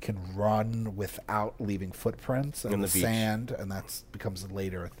 and that he can run without leaving footprints in the beach. sand, and that becomes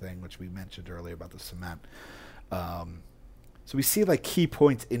later a thing, which we mentioned earlier about the cement. So we see like key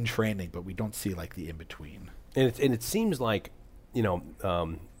points in training, but we don't see like the in between. And it seems like,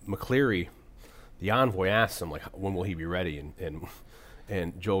 McCleary, the envoy, asks him like, when will he be ready?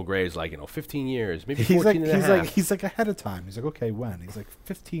 And Joel Grey's like, 15 years, maybe 14 and a half. He's like ahead of time. He's like, okay, when? He's like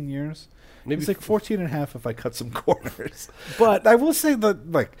 15 years. Maybe He's like 14 and a half if I cut some corners. But I will say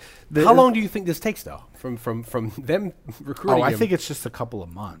that like how long do you think this takes though? From them recruiting him? I think it's just a couple of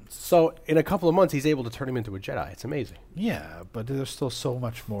months. So in a couple of months, he's able to turn him into a Jedi. It's amazing. Yeah, but there's still so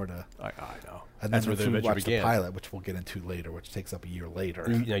much more to. I know. And that's then where the if you adventure watch began. the pilot, which we'll get into later, which takes up a year later.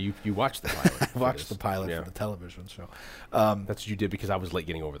 You watched the pilot. I watched the pilot Yeah. for the television show. That's what you did because I was late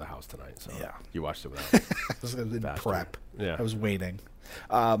getting over the house tonight. So Yeah. you watched it without me. I was in Bastard. prep. Yeah. I was waiting.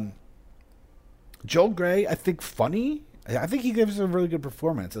 Joel Grey, I think funny. I think he gives a really good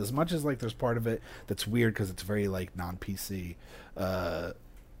performance. As much as like there's part of it that's weird because it's very like non-PC. That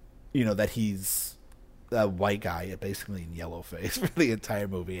he's a white guy, basically in yellow face for the entire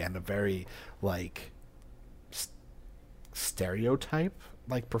movie, and a very like stereotype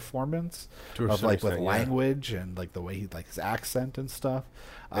like performance To a of certain like with extent, yeah. language and like the way he like his accent and stuff.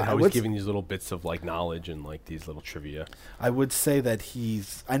 And how he's giving these little bits of like knowledge and like these little trivia. I would say that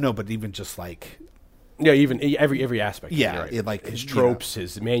I know, but even just like. Yeah, even every aspect. Yeah, right. it, like, his you tropes,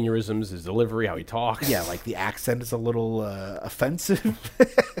 his mannerisms, his delivery, how he talks. Yeah, like the accent is a little offensive.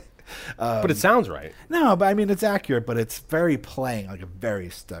 But it sounds right. No, but I mean it's accurate, but it's very playing like a very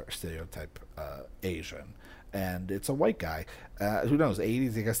stereotype Asian, and it's a white guy. Who knows?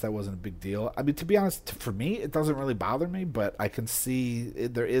 80s, I guess that wasn't a big deal. I mean, to be honest, for me, it doesn't really bother me, but I can see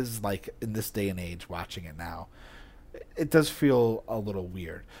there is like in this day and age, watching it now, it does feel a little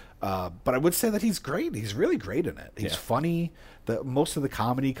weird. But I would say that he's great. He's really great in it. He's funny. Most of the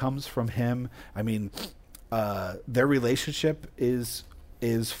comedy comes from him. I mean, their relationship is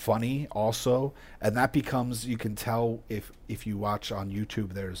funny also, and that becomes, you can tell if you watch on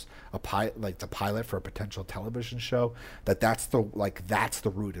YouTube, there's the pilot for a potential television show, that's the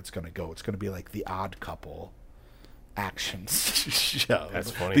route it's going to go. It's going to be like the Odd Couple action show. That's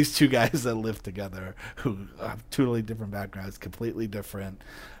funny. These two guys that live together who have totally different backgrounds, completely different,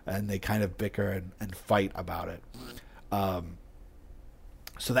 and they kind of bicker and fight about it.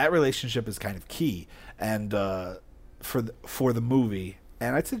 So that relationship is kind of key, and for the movie,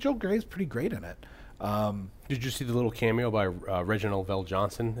 and I'd say Joel Grey is pretty great in it. Did you see the little cameo by Reginald Vell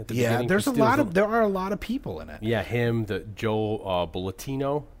Johnson at the beginning? There are a lot of people in it. Yeah, him, the Joe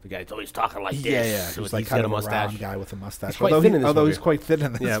Bulletino, the guy that's always talking like this. Yeah, so he's like he's kind got of a a mustache. round guy with a mustache. He's quite thin in this although movie. he's quite thin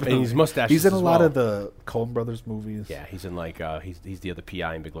in this Yeah, movie. and he's mustaches He's in a as lot well. of the Coen Brothers movies. Yeah, he's in like he's the other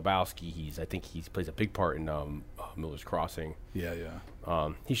PI in Big Lebowski. I think he plays a big part in Miller's Crossing. Yeah.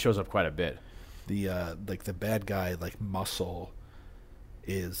 He shows up quite a bit. The like the bad guy, like Muscle,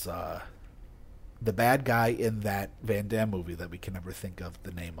 is the bad guy in that Van Damme movie that we can never think of the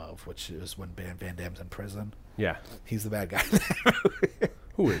name of, which is when Van Damme's in prison. Yeah. He's the bad guy.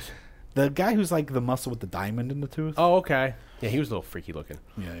 Who is? The guy who's like the muscle with the diamond in the tooth. Oh, okay. Yeah, he was a little freaky looking.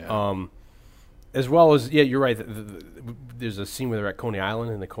 Yeah. As well as, yeah, you're right. There's a scene where they're at Coney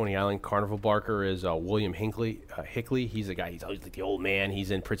Island, and the Coney Island carnival barker is William Hickley. He's a guy. He's always like the old man. He's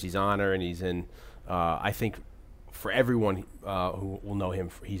in Prizzi's Honor, and he's in, I think, for everyone who will know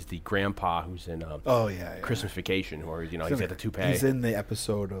him, he's the grandpa who's in Christmas Vacation, or he's got the toupee. He's in the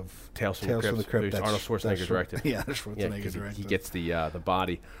episode of Tales from the Crypt. Arnold Schwarzenegger directed. Yeah, Schwarzenegger directed. He gets the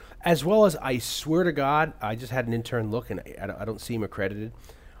body, as well as, I swear to God, I just had an intern look, and I don't see him accredited.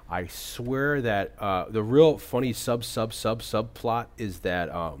 I swear that the real funny subplot is that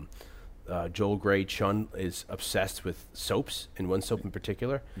Joel Grey Chun is obsessed with soaps, and one soap in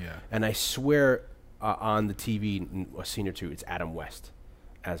particular. Yeah. And I swear on the TV, a scene or two, it's Adam West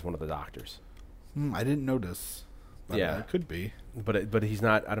as one of the doctors. I didn't notice. But Yeah. it could be. But he's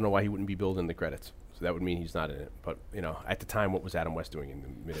not. I don't know why he wouldn't be billed in the credits. So that would mean he's not in it. But at the time, what was Adam West doing in the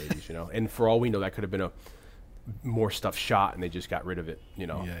mid '80s? And for all we know, that could have been more stuff shot, and they just got rid of it.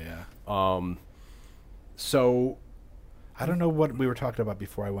 Yeah. So I don't know what we were talking about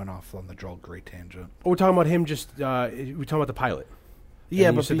before I went off on the Joel Grey tangent. we're talking about him. Just we're talking about the pilot. Yeah,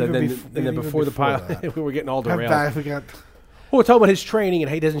 And you but said that even then before the pilot, that. we were getting all How derailed. bad we got. Well, we're talking about his training,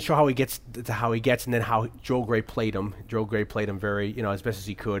 and he doesn't show how he gets to how he gets, and then how Joel Grey played him. Joel Grey played him very, as best as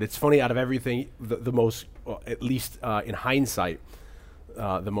he could. It's funny, out of everything, the most, at least in hindsight,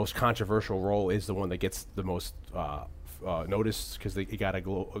 the most controversial role is the one that gets the most notice, because he got a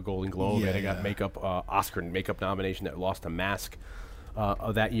Golden Globe, and he got Oscar makeup nomination that lost to Mask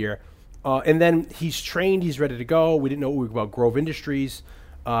of that year. And then he's trained, he's ready to go. We didn't know about Grove Industries.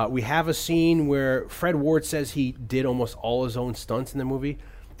 We have a scene where Fred Ward says he did almost all his own stunts in the movie,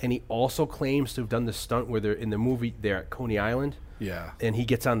 and he also claims to have done the stunt where they're in the movie they're at Coney Island. Yeah. And he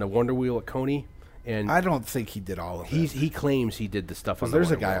gets on the Wonder Wheel at Coney, and I don't think he did all of it. he claims he did the stuff on the There's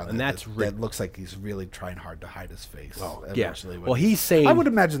a Wonder guy Wheel, on and that that's that looks like he's really trying hard to hide his face. yeah. eventually when Well, he's saying I would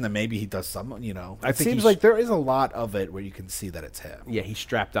imagine that maybe he does some. I It think seems he's- like there is a lot of it where you can see that it's him. Yeah, he's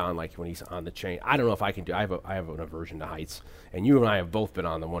strapped on like when he's on the chain. I don't know if I can do. I have an aversion to heights, and you and I have both been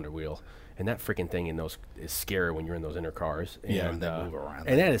on the Wonder Wheel, and that freaking thing in those is scary when you're in those inner cars. Yeah, and they move around.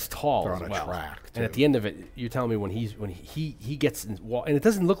 and that is tall. They're as on a well. track, And at too. the end of it, you're telling me when he gets in, and it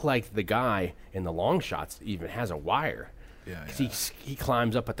doesn't look like the guy in the long shots even has a wire. Yeah, 'Cause he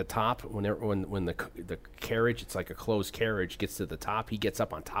climbs up at the top when the carriage, it's like a closed carriage, gets to the top. He gets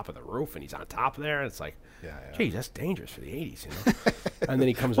up on top of the roof, and he's on top there. And it's like, geez, that's dangerous for the '80s, And then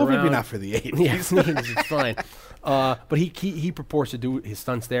he comes Well, around. maybe not for the 80s. Yeah, it's fine. But he purports to do his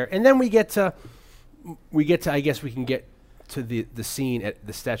stunts there, and then we get to I guess we can get to the scene at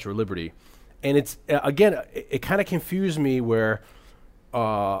the Statue of Liberty, and it's again it kind of confused me where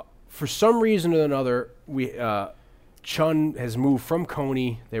for some reason or another Chun has moved from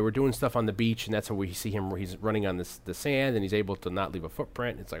Coney. They were doing stuff on the beach, and that's how we see him. Where he's running on the sand, and he's able to not leave a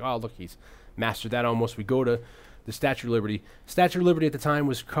footprint. It's like, oh, look, he's mastered that almost. We go to the Statue of Liberty. Statue of Liberty at the time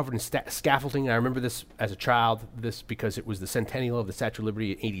was covered in scaffolding. I remember this as a child, because it was the centennial of the Statue of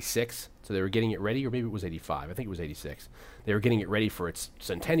Liberty in '86. So they were getting it ready, or maybe it was '85. I think it was '86. They were getting it ready for its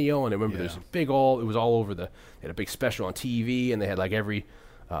centennial, and I remember there's a it was all over they had a big special on TV, and they had like every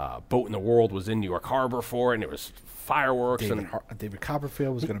boat in the world was in New York Harbor for it, and it was fireworks. David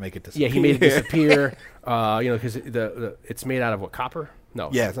Copperfield was going to make it disappear. Yeah, he made it disappear. Because it's made out of what, copper? No.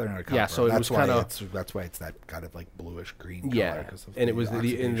 Yeah, it's not copper. Yeah, so it was kind of that's why it's that kind of like bluish green. yeah, color 'cause of and it was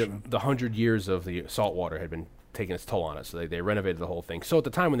oxidation. the 100 years of the salt water had been taking its toll on it, so they renovated the whole thing. So at the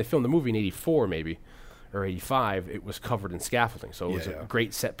time when they filmed the movie in '84, maybe or '85, it was covered in scaffolding, so it was a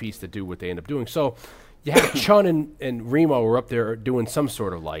great set piece to do what they ended up doing. So you had Chun and Remo were up there doing some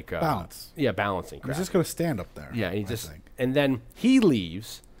sort of like balance. Yeah, balancing. He's Crap. just going to stand up there. Yeah, I think. and then he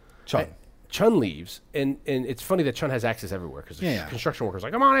leaves. Chun. Chun leaves, and it's funny that Chun has access everywhere because Yeah. construction workers are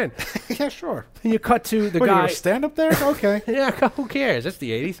like, come on in. Yeah, sure. And you cut to the What, you guy. gonna stand up there? Okay. Yeah, who cares? That's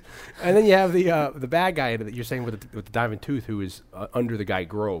the '80s. And then you have the bad guy that you're saying with the diving tooth, who is under the guy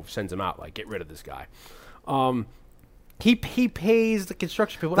Grove, sends him out like, get rid of this guy. He pays the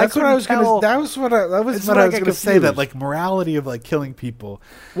construction people. That's what I was going to. That was what I was going to say. That like morality of like killing people.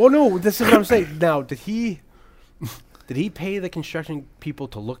 Well, no, this is what I'm saying. Now, did he pay the construction people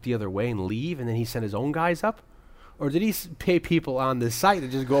to look the other way and leave, and then he sent his own guys up? Or did he pay people on the site to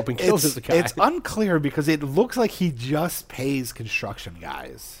just go up and kill this guy? It's unclear because it looks like he just pays construction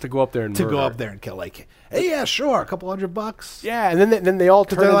guys to go up there and to murder. go up there and kill. Like, hey, yeah, sure, a couple $100. Yeah, and then they all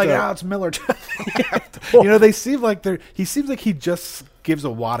turn They're like, into, oh, it's Miller. They seem like he seems like he just gives a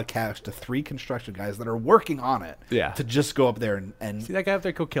wad of cash to 3 construction guys that are working on it. Yeah. To just go up there and see that guy up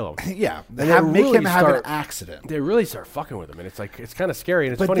there, go kill him. yeah, they make really him have an start- accident. They really start fucking with him, and it's like it's kind of scary.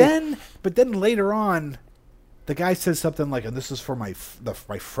 And it's But funny. then later on, the guy says something like, "And this is for my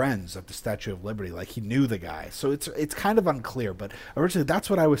friends at the Statue of Liberty." Like he knew the guy, so it's kind of unclear. But originally, that's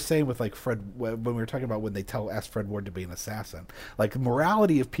what I was saying with like Fred when we were talking about when they asked Fred Ward to be an assassin. Like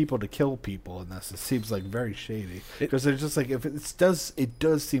morality of people to kill people in this, it seems like very shady because they're just like it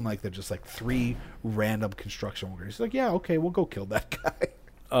does seem like they're just like 3 random construction workers. He's like, yeah, okay, we'll go kill that guy.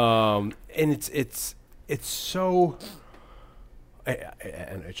 And it's so,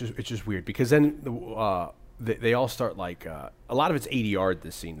 and it's just weird because then they all start like a lot of it's ADR.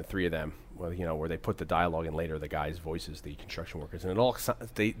 This scene, the three of them, well, where they put the dialogue in later. The guys' voices, the construction workers, and it all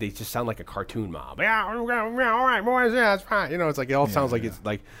they just sound like a cartoon mob. Yeah, all right, boys, yeah, it's fine. It's like it all sounds like it's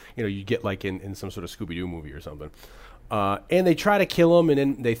like you get like in some sort of Scooby-Doo movie or something. And they try to kill him, and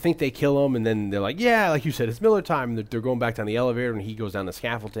then they think they kill him, and then they're like, yeah, like you said, it's Miller time. And they're going back down the elevator, and he goes down the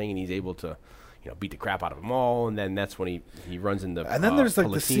scaffolding, and he's able to, beat the crap out of them all. And then that's when he runs into. And then there's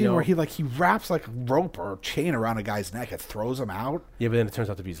like the scene where he wraps like a rope or a chain around a guy's neck and throws him out. Yeah, but then it turns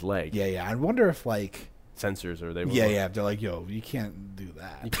out to be his leg. Yeah. I wonder if like. Sensors or they were they're like, yo, you can't do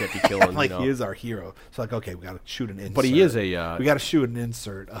that. You can't be killing like he is our hero. So like, okay, we got to shoot an insert. But he is a we got to shoot an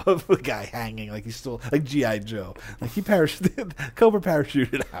insert of a guy hanging like he's still like G.I. Joe. Like he Cobra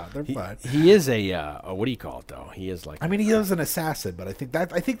parachuted out. They're fine. He is a what do you call it though? He is like I mean, he is an assassin, but I think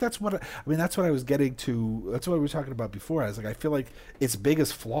that's what that's what I was getting to. That's what we were talking about before. I was like, I feel like its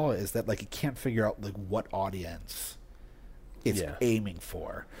biggest flaw is that like it can't figure out like what audience it's aiming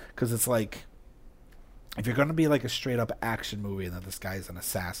for, because it's like. If you're going to be like a straight up action movie and that this guy's an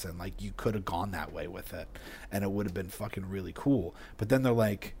assassin, like you could have gone that way with it and it would have been fucking really cool. But then they're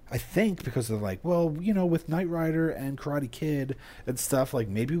like, I think because they're like, well, with Knight Rider and Karate Kid and stuff, like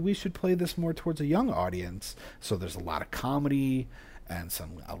maybe we should play this more towards a young audience. So there's a lot of comedy and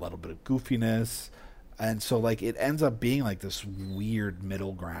a little bit of goofiness. And so like it ends up being like this weird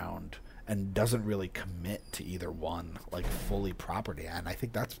middle ground and doesn't really commit to either one like fully properly. And I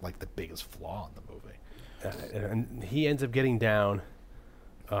think that's like the biggest flaw in the movie. And he ends up getting down,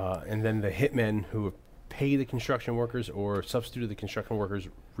 and then the hitmen who pay the construction workers or substitute the construction workers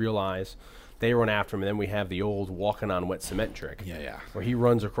realize they run after him, and then we have the old walking on wet cement trick. Yeah. Where he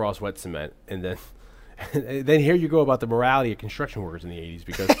runs across wet cement, and then here you go about the morality of construction workers in the 80s,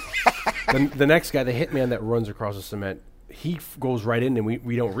 because the next guy, the hitman that runs across the cement, he goes right in, and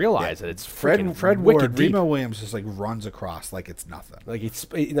we don't realize that it's Fred Ward. Remo Williams just like runs across like it's nothing. Like it's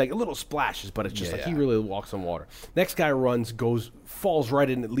like a little splashes, but it's just he really walks on water. Next guy falls right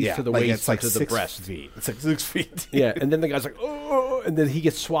in, at least to the waist, it's like to the breast. Feet. It's like 6 feet. Yeah, and then the guy's like, oh, and then he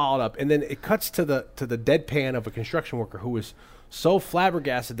gets swallowed up, and then it cuts to the deadpan of a construction worker who is so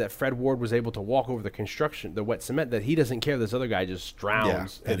flabbergasted that Fred Ward was able to walk over the wet cement, that he doesn't care. This other guy just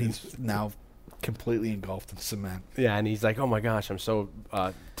drowns, and he's now completely engulfed in cement. Yeah, and he's like, "Oh my gosh, I'm so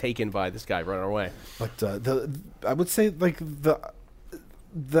taken by this guy running away." But I would say like the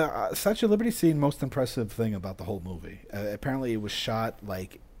Statue of Liberty scene, most impressive thing about the whole movie. Apparently, it was shot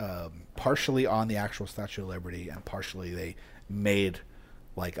like partially on the actual Statue of Liberty, and partially they made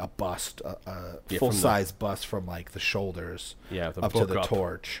like a bust, a full size bust from like the shoulders up to the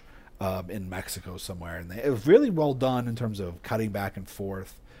torch in Mexico somewhere, and it was really well done in terms of cutting back and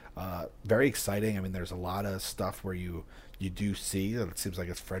forth. Very exciting. I mean, there's a lot of stuff where you do see that it seems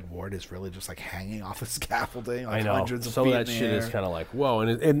like Fred Ward is really just like hanging off a scaffolding. Like I know. Hundreds of some feet of that shit is kind of like whoa,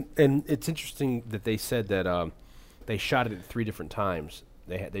 and it's interesting that they said that they shot it at 3 different times.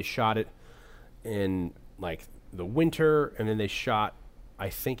 They shot it in like the winter, and then they shot, I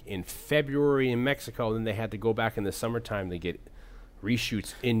think, in February in Mexico. And then they had to go back in the summertime to get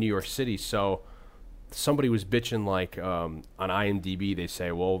reshoots in New York City. So somebody was bitching like on IMDb. They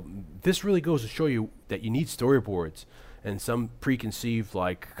say, well, this really goes to show you that you need storyboards and some preconceived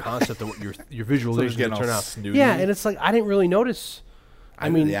like concept of what your visualization is going to turn out. Snooty. Yeah, and it's like I didn't really notice. I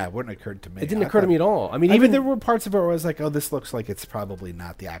mean, yeah, it wouldn't occur to me. It didn't occur to me at all. I mean, even there were parts of it where I was like, "Oh, this looks like it's probably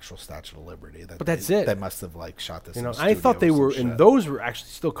not the actual Statue of Liberty." But that's it. They must have like shot this. I thought they were, and those were actually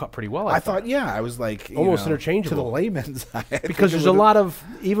still cut pretty well. I thought, yeah, I was like almost interchangeable to the layman's eye, because there's a lot of,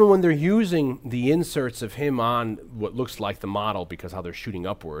 even when they're using the inserts of him on what looks like the model, because how they're shooting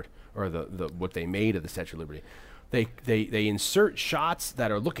upward, or the what they made of the Statue of Liberty. They insert shots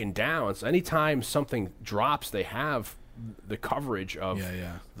that are looking down. So anytime something drops, they have the coverage of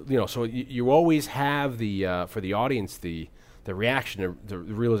so you always have the for the audience the reaction, the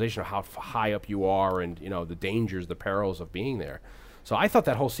realization of how high up you are, and the dangers, the perils of being there. So I thought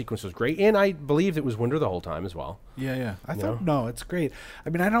that whole sequence was great, and I believed it was winter the whole time as well. I thought no, it's great. I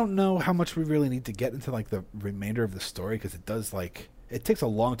mean, I don't know how much we really need to get into like the remainder of the story, because it does it takes a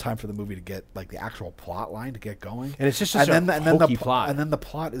long time for the movie to get like the actual plot line to get going, and it's just a hokey plot, and then the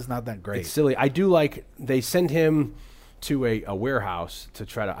plot is not that great. It's silly. I do like they send him to a warehouse to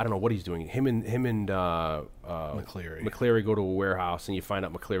try to, I don't know what he's doing. Him and McCleary go to a warehouse, and you find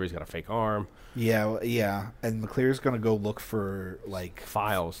out McCleary's got a fake arm. Yeah, and McCleary's gonna go look for like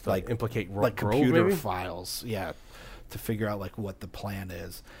files to implicate like Grove, computer maybe? files, to figure out like what the plan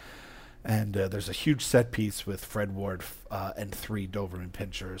is. And there's a huge set piece with Fred Ward and 3 Doberman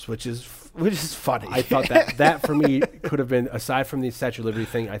Pinschers, which is funny. I thought that for me could have been, aside from the Statue of Liberty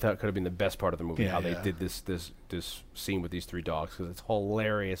thing, I thought it could have been the best part of the movie. Yeah, how they did this scene with these 3 dogs, because it's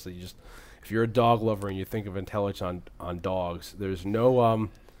hilarious. That if you're a dog lover and you think of intelligence on dogs, there's no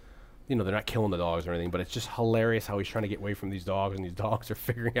they're not killing the dogs or anything, but it's just hilarious how he's trying to get away from these dogs, and these dogs are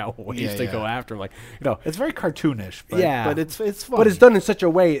figuring out ways to go after him. Like, it's very cartoonish, but it's funny. But it's done in such a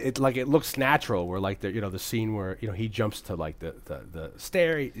way it looks natural. Where like the scene where he jumps to like the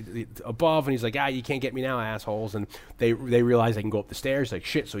stair above, and he's like, you can't get me now, assholes. And they realize they can go up the stairs. Like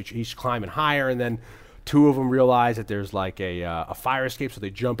shit, so he's climbing higher, and then 2 of them realize that there's like a fire escape, so they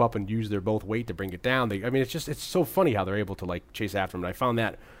jump up and use their both weight to bring it down. It's so funny how they're able to like chase after him. And I found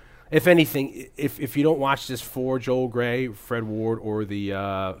that. If anything, if you don't watch this for Joel Grey, Fred Ward, or the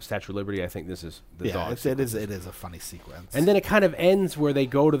Statue of Liberty, I think this is the dog. It is a funny sequence. And then it kind of ends where they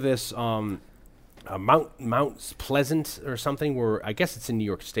go to this Mount Pleasant or something, where I guess it's in New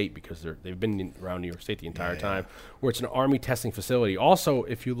York State, because they've been around New York State the entire time, where it's an army testing facility. Also,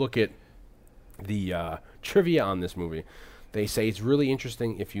 if you look at the trivia on this movie, they say it's really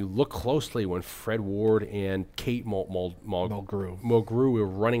interesting if you look closely when Fred Ward and Kate Mulgrew were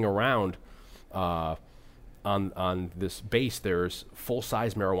running around on this base. There's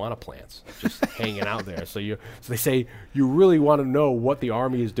full-size marijuana plants just hanging out there. So they say you really want to know what the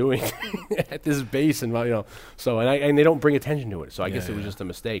army is doing at this base, and and they don't bring attention to it. So I guess it was just a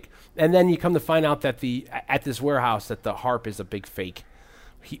mistake. And then you come to find out that at this warehouse that the harp is a big fake.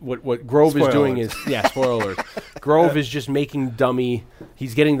 What Grove is doing is spoiler alert. Grove is just making dummy.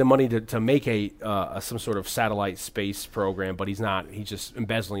 He's getting the money to make some sort of satellite space program, but he's not. He's just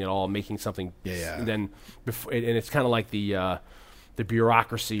embezzling it all, making something. And then and it's kind of like the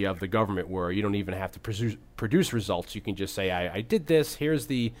bureaucracy of the government, where you don't even have to produce results. You can just say, I did this. Here's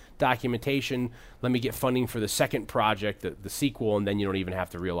the documentation. Let me get funding for the second project, the sequel, and then you don't even have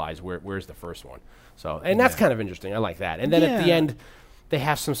to realize where's the first one. So, and that's kind of interesting. I like that. And then at the end, they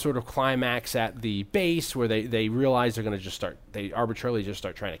have some sort of climax at the base where they realize they're going to they arbitrarily just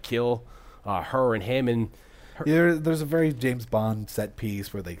start trying to kill her and him. And there's a very James Bond set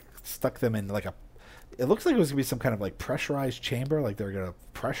piece where they stuck them in like it looks like it was going to be some kind of like pressurized chamber, like they're going to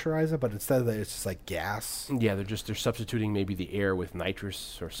pressurize it, but instead it's just like gas. Yeah, they're substituting maybe the air with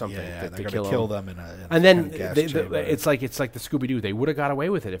nitrous or something. Yeah, they're going to kill them in a and then kind of gas chamber. It's like the Scooby-Doo. They would have got away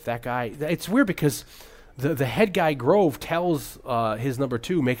with it if that guy. It's weird because the head guy, Grove, tells his number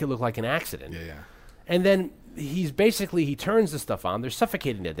 2, make it look like an accident. Yeah. And then he turns the stuff on. They're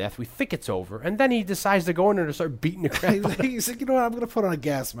suffocating to death. We think it's over. And then he decides to go in there and start beating the crap out of He's like, you know what? I'm going to put on a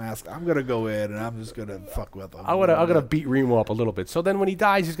gas mask. I'm going to go in and I'm just going to fuck with him. I'm going to beat Remo up a little bit. So then when he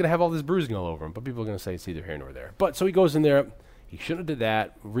dies, he's going to have all this bruising all over him. But people are going to say it's neither here nor there. But so he goes in there. He shouldn't have did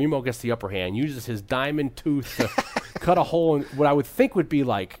that. Remo gets the upper hand, uses his diamond tooth to cut a hole in what I would think would be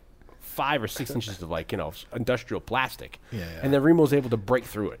like 5 or 6 inches of industrial plastic. And then Remo's able to break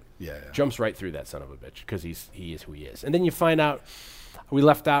through it. Jumps right through that son of a bitch because he is who he is. And then you find out, we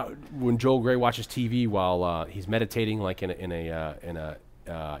left out when Joel Grey watches TV while he's meditating, like in a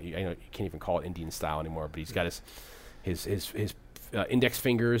you can't even call it Indian style anymore, but he's got his index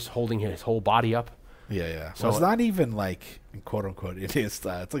fingers holding his whole body up. So it's not even like quote unquote Indian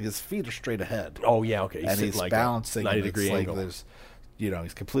style. It's like his feet are straight ahead. Oh yeah, okay. He's like balancing 90-degree angle. There's,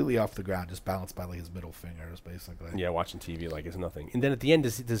 he's completely off the ground, just balanced by like his middle fingers, basically. Yeah, watching TV like it's nothing. And then at the end,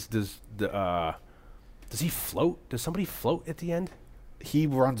 does he float? Does somebody float at the end? He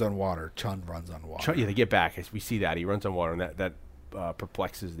runs on water. Chun runs on water. They get back. We see that he runs on water, and that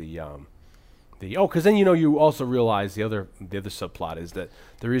perplexes because then you also realize the other subplot is that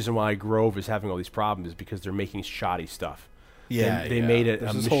the reason why Grove is having all these problems is because they're making shoddy stuff. They made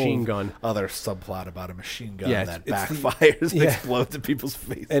a machine gun. Other subplot about a machine gun that backfires and explodes in people's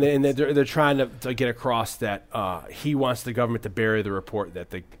faces. And they're trying to get across that he wants the government to bury the report that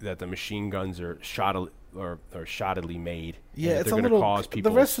the machine guns are shoddily made. Yeah, it's they're a little. Cause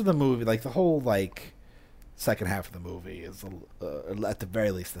people. The rest of the movie, like the whole second half of the movie, is at the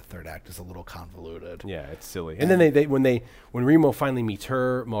very least the third act is a little convoluted. Yeah, it's silly. And then when Remo finally meets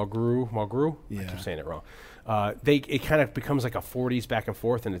her, Mulgrew, I keep saying it wrong. It kind of becomes like a 40s back and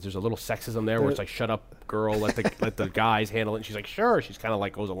forth, and there's a little sexism there where it's like, shut up, girl, let the guys handle it. And she's like, sure. She's kind of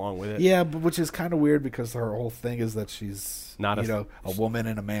like goes along with it. Yeah, but which is kind of weird because her whole thing is that she's not a woman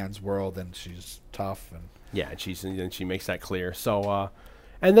in a man's world, and she's tough. And she makes that clear. So,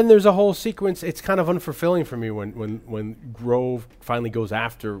 and then there's a whole sequence. It's kind of unfulfilling for me when Grove finally goes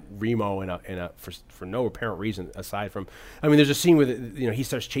after Remo for no apparent reason aside from, there's a scene with he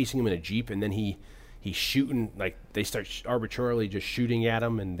starts chasing him in a Jeep, and then he he's shooting, like they start arbitrarily just shooting at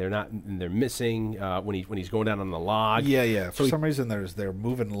him, and they're missing when he's going down on the log. Yeah. So For some reason, they're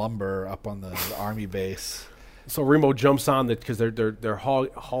moving lumber up on the army base. So Remo jumps on because they're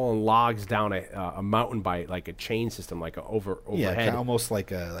hauling logs down a mountain by like a chain system, like overhead. Yeah, almost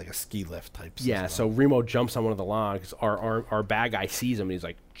like a ski lift type system. Yeah, so Remo jumps on one of the logs. Our bad guy sees him, and he's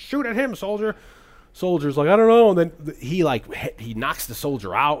like, "Shoot at him, soldier!" Soldier's like, "I don't know." And then he knocks the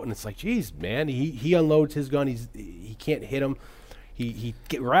soldier out, and it's like, "Geez, man!" He unloads his gun. He can't hit him. He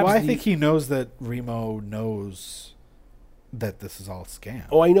grabs. Well, I think he knows that Remo knows that this is all a scam.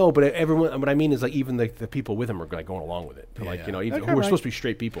 Oh, I know, but everyone. What I mean is, like, even the people with him are like going along with it. They're like, even, who are supposed to be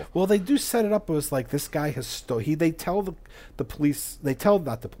straight people. Well, they do set it up as like this guy has They tell the police. They tell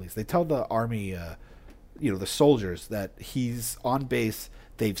not the police. They tell the army. The soldiers that he's on base.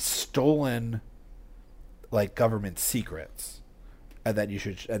 They've stolen like government secrets, and that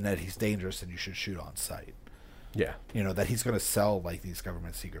he's dangerous and you should shoot on sight. Yeah. That he's going to sell like these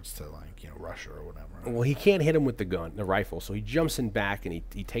government secrets to Russia or whatever. Well, he can't hit him with the rifle, so he jumps in back and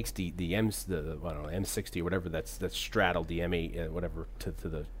he takes the M60 or whatever that's straddled the M8 whatever to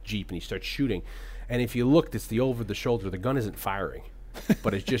the Jeep, and he starts shooting. And if you look, it's the over the shoulder. The gun isn't firing,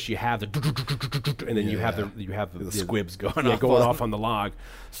 but it's just you have the and then you have the squibs going off on the log.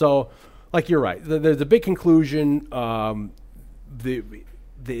 So, like, you're right. There's a big conclusion.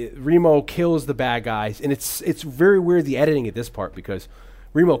 The Remo kills the bad guys, and it's very weird, the editing at this part, because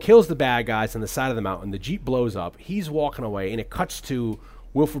Remo kills the bad guys on the side of the mountain. The Jeep blows up. He's walking away, and it cuts to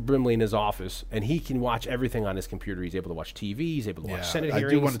Wilford Brimley in his office, and he can watch everything on his computer. He's able to watch TV. He's able to watch Senate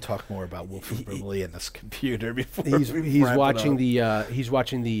hearings. I do want to talk more about Wilford Brimley and this computer before he's watching he's listening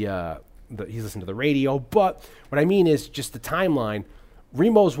to the radio. But what I mean is just the timeline.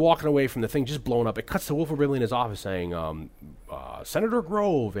 Remo's walking away from the thing just blowing up. It cuts to Wilford Brimley in his office saying, Senator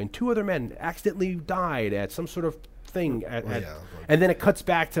Grove and 2 other men accidentally died at some sort of thing. And then it cuts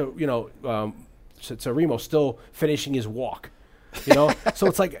back to, to Remo still finishing his walk. So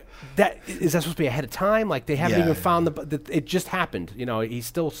it's like, that is that supposed to be ahead of time? Like, they haven't even found it just happened. He's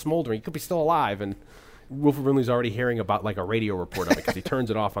still smoldering. He could be still alive. And Wilford Brimley's already hearing about like a radio report of it because he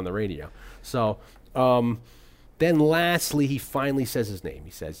turns it off on the radio. So, then lastly, he finally says his name. He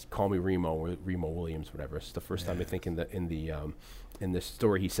says, "Call me Remo," or Remo Williams, whatever. It's the first time I think in the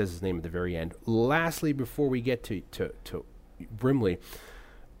story he says his name at the very end. Lastly, before we get to Brimley,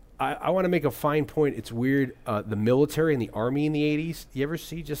 I want to make a fine point. It's weird, the military and the army in the 80s. You ever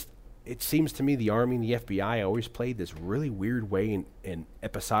see it seems to me the army and the FBI always played this really weird way in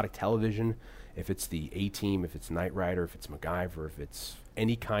episodic television. If it's the A-Team, if it's Knight Rider, if it's MacGyver, if it's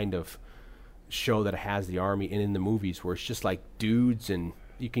any kind of show that has the army, and in the movies where it's just like dudes, and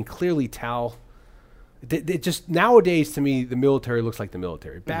you can clearly tell. It just nowadays to me the military looks like the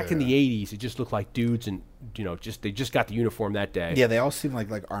military. Back in the 80s, it just looked like dudes, and they just got the uniform that day. Yeah, they all seem like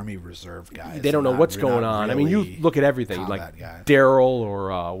Army Reserve guys. They don't know what's going on. Really, I mean, you look at everything like Daryl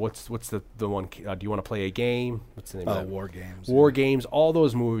or what's the one? Do you want to play a game? What's the name? of War Games. War Games. All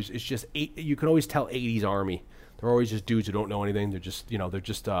those movies. It's just you can always tell 80s Army. They're always just dudes who don't know anything. They're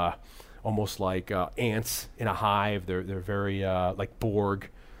just almost like ants in a hive. They're very like Borg.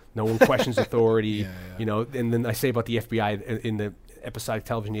 No one questions authority. And then I say about the FBI in the episodic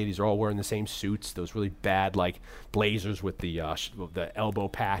television in the 80s, are all wearing the same suits, those really bad like blazers with the elbow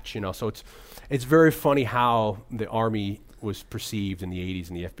patch. So it's very funny how the Army was perceived in the 80s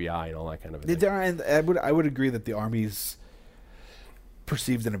and the FBI and all that kind of thing. I would agree that the Army's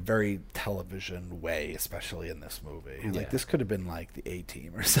perceived in a very television way, especially in this movie. Like, this could have been like the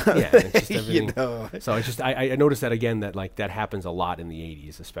A-Team or something. Yeah, it's just everything. So it's just I noticed that again, that like that happens a lot in the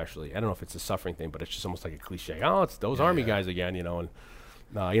 80s, especially. I don't know if it's a suffering thing, but it's just almost like a cliche. Oh, it's those Army guys again, and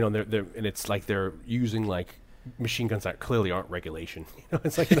they're and it's like they're using like machine guns that clearly aren't regulation.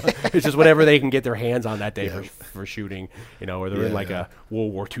 It's like it's just whatever they can get their hands on that day for shooting. Or they're in like a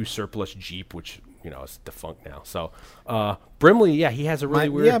World War II surplus Jeep, which it's defunct now. So Brimley, he has a really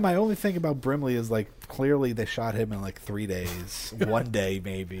weird. Yeah, my only thing about Brimley is like clearly they shot him in like 3 days, 1 day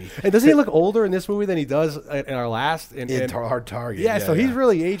maybe. And doesn't he look older in this movie than he does in our last? In Hard Target. Yeah, so he's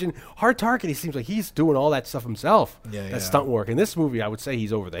really aging. Hard Target, he seems like he's doing all that stuff himself. That stunt work. In this movie, I would say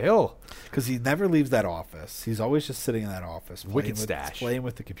he's over the hill. Because he never leaves that office. He's always just sitting in that office. Wicked stash. Playing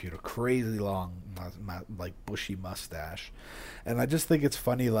with the computer. Crazy long, like bushy mustache. And I just think it's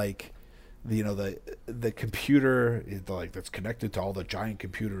funny, like, the computer is like that's connected to all the giant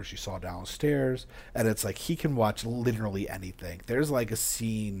computers you saw downstairs, and it's like he can watch literally anything. There's like a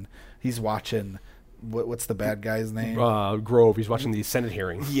scene he's watching what's the bad guy's name? Grove. He's watching the Senate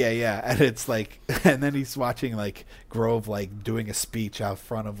hearing. Yeah, and it's like, and then he's watching like Grove like doing a speech out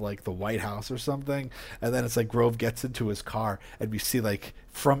front of like the White House or something, and then it's like Grove gets into his car, and we see like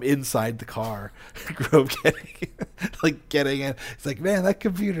from inside the car, Grove getting in. It's like, man, that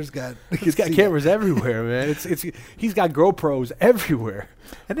computer's got He's got cameras everywhere, man. He's got GoPros everywhere,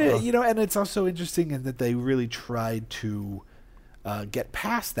 and and it's also interesting in that they really tried to. Get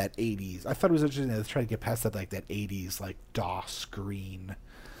past that 80s. I thought it was interesting that they tried to get past that 80s like DOS screen,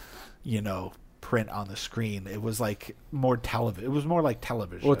 print on the screen. It was like more television. It was more like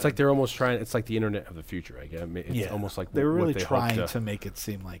television. Well, it's like they're almost trying. It's like the internet of the future. I guess it's almost like they were really what they trying to make it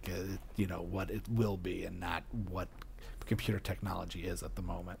seem like what it will be and not what computer technology is at the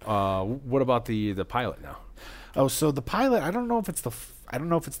moment. What about the pilot now? Oh, so the pilot. I don't know if it's the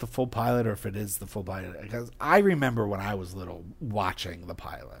full pilot or if it is the full pilot. Because I remember when I was little watching the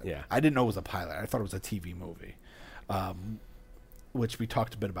pilot. Yeah, I didn't know it was a pilot. I thought it was a TV movie, which we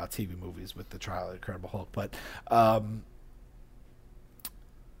talked a bit about TV movies with the Trial of the Incredible Hulk.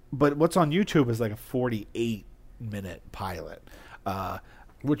 But what's on YouTube is like a 48-minute pilot,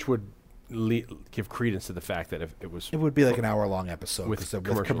 which would give credence to the fact that if it was, it would be like an hour-long episode with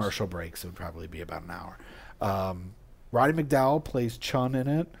commercial breaks. It would probably be about an hour. Roddy McDowall plays Chun in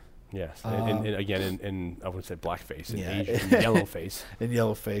it. Yes, and again in I wouldn't say blackface, in yellowface. In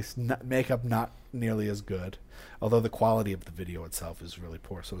yellowface, makeup not nearly as good, although the quality of the video itself is really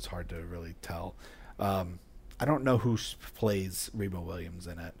poor, so it's hard to really tell. I don't know who plays Remo Williams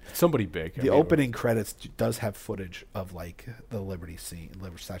in it. Somebody big. The opening credits does have footage of like the Liberty scene,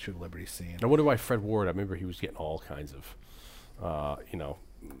 Statue of Liberty scene. I wonder why Fred Ward. I remember he was getting all kinds of,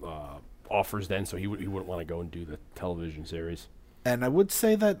 offers then, so he wouldn't want to go and do the television series. And I would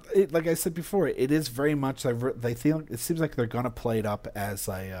say that, like I said before, it is very much. They feel it seems like they're gonna play it up as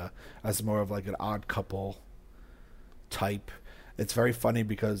as more of like an Odd Couple type. It's very funny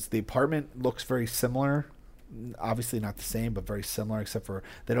because the apartment looks very similar. Obviously not the same, but very similar, except for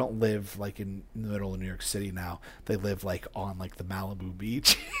they don't live like in the middle of New York City now. They live like on like the Malibu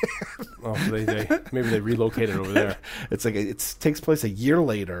beach. Oh, so they maybe they relocated over there. It's like it takes place a year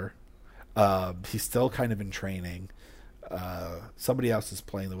later. He's still kind of in training. Somebody else is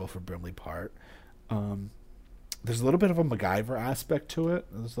playing the Wilford Brimley part. There's a little bit of a MacGyver aspect to it.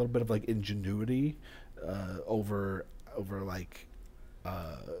 There's a little bit of like ingenuity over like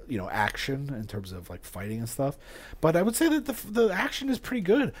action in terms of like fighting and stuff. But I would say that the action is pretty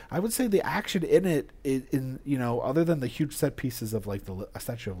good. I would say the action in it, other than the huge set pieces of like the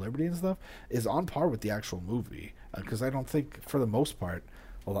Statue of Liberty and stuff, is on par with the actual movie. Because I don't think, for the most part,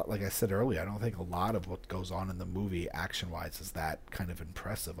 a lot, like I said earlier, I don't think a lot of what goes on in the movie action-wise is that kind of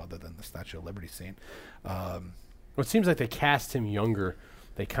impressive, other than the Statue of Liberty scene. Well, it seems like they cast him younger.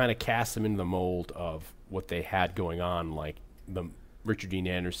 They kind of cast him into the mold of what they had going on, like the Richard Dean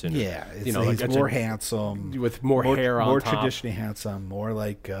Anderson. Yeah, he's more handsome, with more hair on more top. Traditionally handsome, more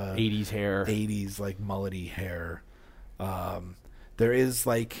like 80s hair, 80s like mullety hair. There is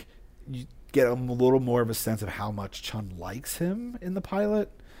like you get a little more of a sense of how much Chun likes him in the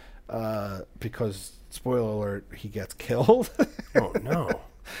pilot, because spoiler alert, he gets killed. Oh no.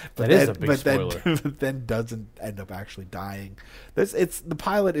 That is a big spoiler. But then doesn't end up actually dying. The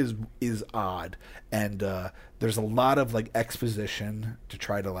pilot is odd, and there's a lot of like exposition to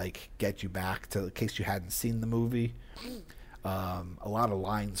try to like get you back to, in case you hadn't seen the movie. A lot of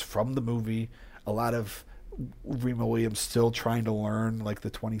lines from the movie. A lot of Remo Williams still trying to learn like the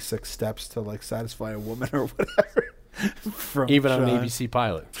 26 steps to like satisfy a woman or whatever. From even on an ABC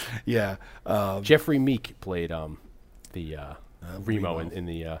pilot. Yeah. Jeffrey Meek played the Remo in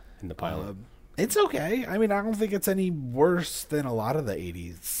the pilot. It's okay. I mean, I don't think it's any worse than a lot of the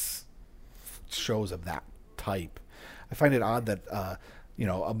 80s shows of that type. I find it odd that a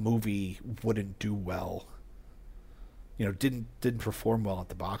movie wouldn't do well. Didn't perform well at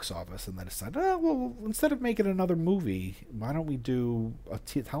the box office, and then decided, instead of making another movie, why don't we do a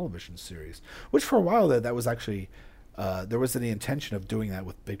television series? Which for a while that was actually there was the intention of doing that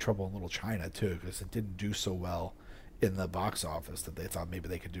with Big Trouble in Little China too, because it didn't do so well in the box office that they thought maybe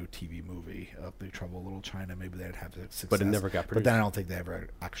they could do a TV movie of Big Trouble in Little China. Maybe they'd have success. But it never got produced. But then I don't think they ever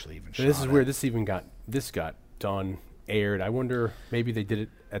actually even shot it. This is weird. This got done, aired. I wonder, maybe they did it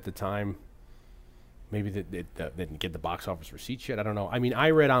at the time. Maybe they didn't get the box office receipts yet. I don't know. I mean,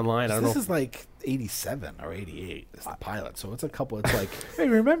 I read online. I don't know. This is like 87 or 88 is the pilot. So it's a couple. It's like, hey,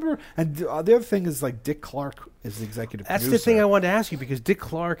 remember? And the other thing is like Dick Clark is the executive producer. That's the thing I wanted to ask you, because Dick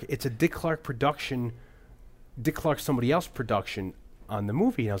Clark, it's a Dick Clark production. Dick Clark, somebody else production on the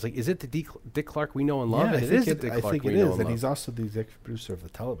movie, and I was like, "Is it the Dick Clark we know and love?" Yeah, And I it is think the Dick I Clark think we it know is, and and love. he's also the executive producer of the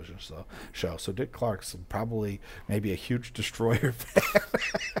television show. So Dick Clark's probably maybe a huge Destroyer fan.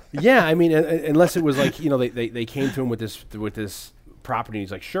 Yeah, I mean, unless it was like they came to him with this property, and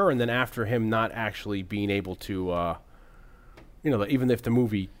he's like, sure, and then after him not actually being able to, even if the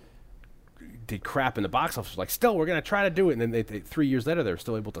movie did crap in the box office, like, still we're gonna try to do it, and then they 3 years later they're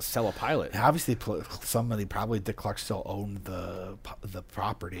still able to sell a pilot. And obviously, somebody, probably Dick Clark, still owned the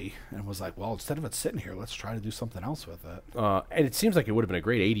property and was like, well, instead of it sitting here, let's try to do something else with it. And it seems like it would have been a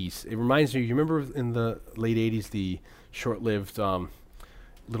great '80s. It reminds me, you remember in the late '80s the short-lived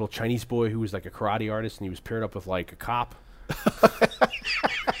little Chinese boy who was like a karate artist, and he was paired up with like a cop.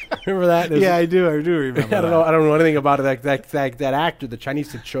 Remember that? Yeah, I do remember. I don't know anything about it. That actor, the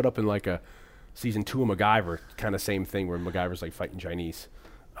Chinese kid, showed up in like a season 2 of MacGyver, kind of same thing where MacGyver's like fighting Chinese.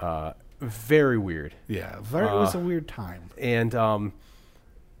 Very weird. Yeah, it was a weird time. And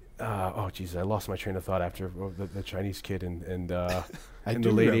oh Jesus, I lost my train of thought after the Chinese kid and in the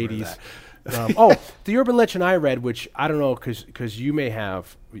late '80s. The Urban Legend I read, which I don't know because you may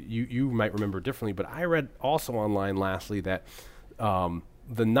have you might remember differently, but I read also online lastly that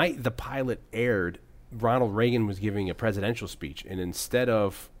the night the pilot aired, Ronald Reagan was giving a presidential speech, and instead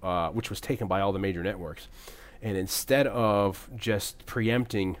of which was taken by all the major networks, and instead of just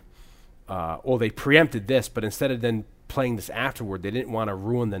preempting, they preempted this, but instead of then playing this afterward, they didn't want to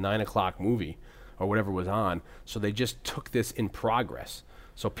ruin the 9 o'clock movie or whatever was on, so they just took this in progress.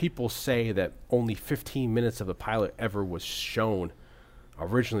 So people say that only 15 minutes of the pilot ever was shown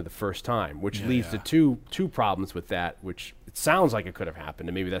originally the first time, which leads to two problems with that, which it sounds like it could have happened,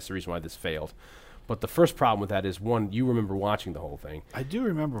 and maybe that's the reason why this failed. But the first problem with that is, one, you remember watching the whole thing. I do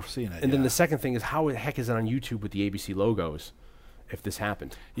remember seeing it. And then the second thing is, how the heck is it on YouTube with the ABC logos if this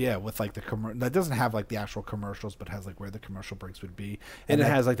happened? Yeah, with like the that doesn't have like the actual commercials, but has like where the commercial breaks would be, and it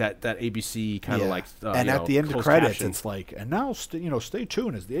has like that ABC kind of like. And at the end of credits, caption. it's like, and now stay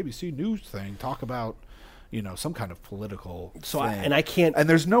tuned as the ABC News thing talk about some kind of political. So thing. I can't. And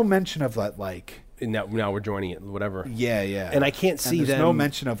there's no mention of that like. And now we're joining it, whatever. Yeah. And I can't see there's no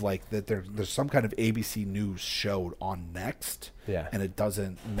mention of like that there's some kind of ABC News showed on Next. Yeah. And it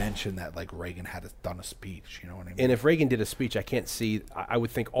doesn't mention that like Reagan had done a speech. You know what I mean? And if Reagan did a speech, I can't see. I would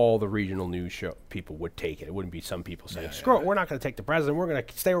think all the regional news show people would take it. It wouldn't be some people saying, "Screw it, we're not going to take the president. We're going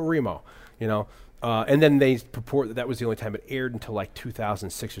to stay with Remo." And then they purport that was the only time it aired until like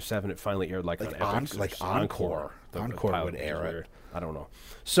 2006 or 7. It finally aired like on Epix or Encore. Encore would air it. I don't know.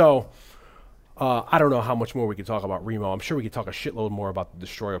 So. I don't know how much more we could talk about Remo. I'm sure we could talk a shitload more about the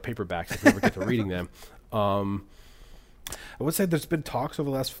Destroyer paperbacks if we ever get to reading them. I would say there's been talks over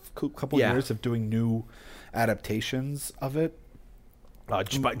the last couple of years of doing new adaptations of it.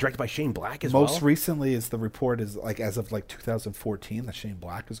 Directed by Shane Black as well. Most recently, is the report is like as of like 2014 that Shane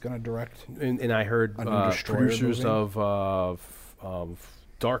Black is going to direct. And I heard producers movie. of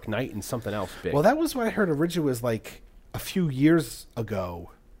Dark Knight and something else big. Well, that was what I heard originally. Was like a few years ago.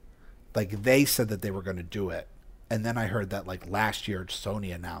 Like they said that they were going to do it, and then I heard that like last year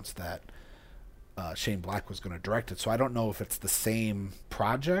Sony announced that Shane Black was going to direct it. So I don't know if it's the same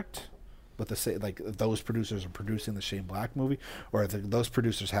project, but those producers are producing the Shane Black movie, or if those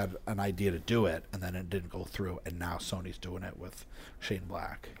producers had an idea to do it and then it didn't go through, and now Sony's doing it with Shane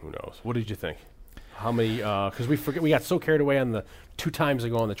Black. Who knows? What did you think? How many? Because we got so carried away on the 2 times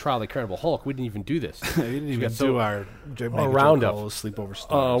ago on the trial of the Carnival Hulk, we didn't even do this. We didn't even do our roundup. Sleepover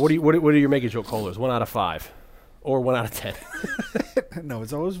Stars. What are your Mega Joke Colas? 1 out of 5, or 1 out of 10? No,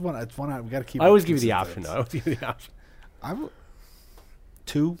 it's always one. It's 1 out. We got to keep. I always give you the option. I always give you the option.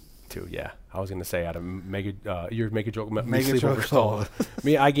 2. 2, yeah. I was going to say out of your Mega Joke Sleepover Stars.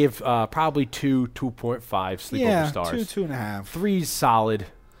 Me, I give probably 2.5 Sleepover Stars. 2, 2.5. 3's solid.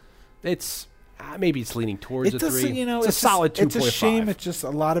 It's. Maybe it's leaning towards a 3. It's a solid 2.5. It's a shame.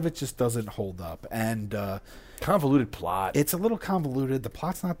 A lot of it just doesn't hold up, and convoluted plot. It's a little convoluted. The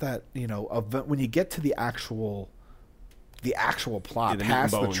plot's not that when you get to the actual plot,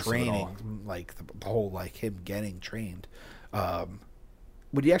 past the training, like the whole like him getting trained.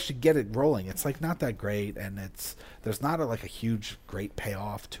 When you actually get it rolling, it's like not that great, and there's not a huge great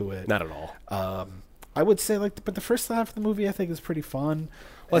payoff to it. Not at all. I would say but the first half of the movie I think is pretty fun.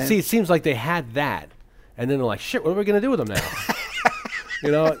 Well, see, it seems like they had that, and then they're like, "Shit, what are we going to do with them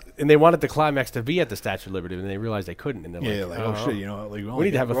now?" And they wanted the climax to be at the Statue of Liberty, and they realized they couldn't. And they're oh shit, we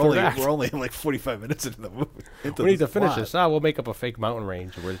need to have a third act. We're only like 45 minutes into the movie. We need to finish this. We'll make up a fake mountain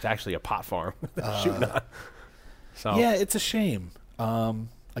range where it's actually a pot farm shooting on. So yeah, it's a shame.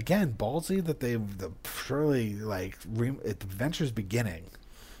 Again, ballsy that they've surely Adventure's beginning.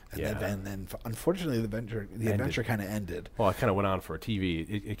 And Yeah. then unfortunately, the adventure kind of ended. Well, it kind of went on for a TV.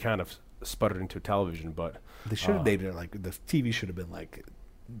 It kind of sputtered into television, but They should have named it like the TV should have been like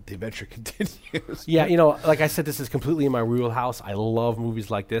The Adventure Continues. yeah, like I said, this is completely in my wheelhouse. I love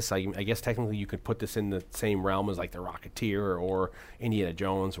movies like this. I guess technically you could put this in the same realm as like The Rocketeer or Indiana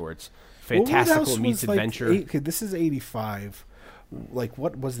Jones, where it's fantastical meets adventure. Okay, this is 85. Like,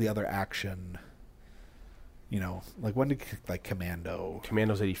 what was the other action? Like when did like Commando?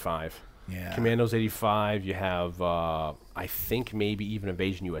 Commando's 85. Yeah. Commando's 85. You have, I think maybe even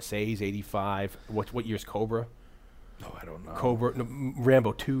Invasion USA's 85. What year's Cobra? Oh, I don't know. Cobra, no,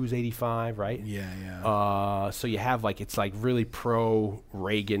 Rambo 2's 85, right? Yeah. So you have it's really pro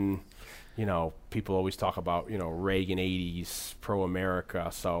Reagan. People always talk about Reagan 80s, pro America.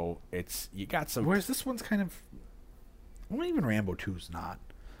 So you got some. Whereas this one's kind of. Well, even Rambo 2's not.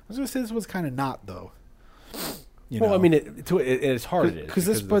 I was gonna say this one's kind of not though. I mean, it's hard. It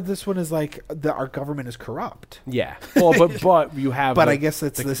is because this one is like our government is corrupt. Yeah. Well, but you have. But I guess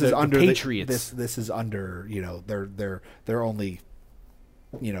this is under the Patriots. This is under they're only.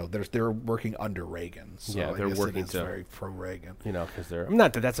 They're working under Reagan. So yeah, they're working to very pro Reagan. Because they're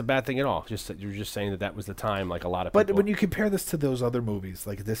not that that's a bad thing at all. Just that you're just saying that was the time. Like a lot of. But people, when you compare this to those other movies,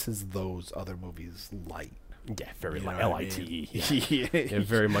 like this is those other movies light. Yeah, very You know light. what I mean? LITE. Yeah,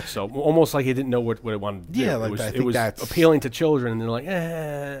 very much so. Almost like he didn't know what it wanted to do. Yeah, like it was appealing to children, and they're like,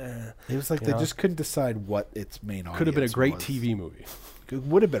 It was like they just couldn't decide what its main audience could have been a great was. TV movie. It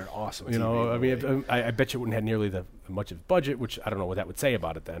would have been an awesome TV movie. I mean, I bet you it wouldn't have nearly the much of a budget, which I don't know what that would say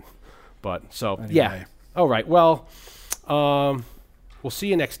about it then. But so Anyway. yeah, all right. Well, we'll see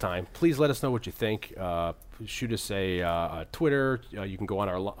you next time. Please let us know what you think. Shoot us a Twitter. You can go on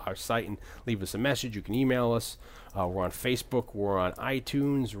our site and leave us a message. You can email us. We're on Facebook. We're on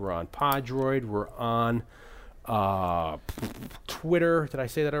iTunes. We're on Podroid. We're on Twitter. Did I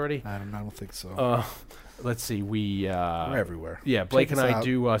say that already? I don't think so. Let's see. We're everywhere. Yeah, Blake Check and us I out.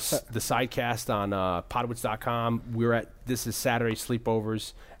 do the sidecast on podwits.com. We're at This Is Saturday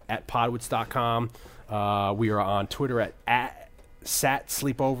Sleepovers at podwits.com. We are on Twitter at Sat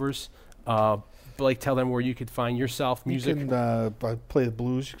Sleepovers. Blake, tell them where you could find yourself music. You can play the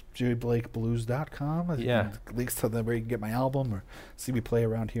blues, JerryBlakeBlues.com. Yeah. Links to where you can get my album or see me play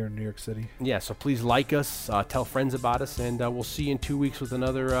around here in New York City. Yeah, so please like us, tell friends about us, and we'll see you in 2 weeks with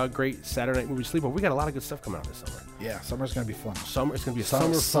another great Saturday Night Movie Sleepover. We got a lot of good stuff coming out this summer. Yeah, summer's going to be fun. It's going to be a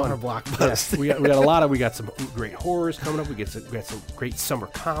summer fun. blockbuster. Yeah, we got some great horrors coming up. We got some great summer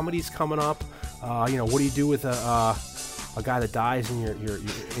comedies coming up. What do you do with a guy that dies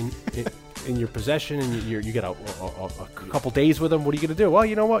in your possession and you get a couple days with him? What are you going to do? Well,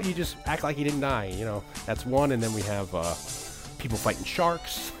 you know what? You just act like he didn't die. That's one. And then we have people fighting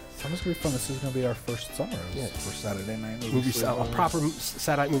sharks. Summer's going to be fun. This is going to be our first summer. For Saturday Night Movie A proper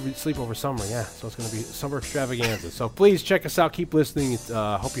Saturday Night Movie Sleepover summer, yeah. So it's going to be summer extravaganza. So please check us out. Keep listening.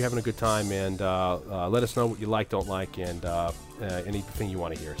 Hope you're having a good time. And let us know what you like, don't like, and anything you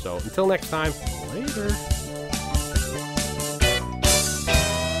want to hear. So until next time, later.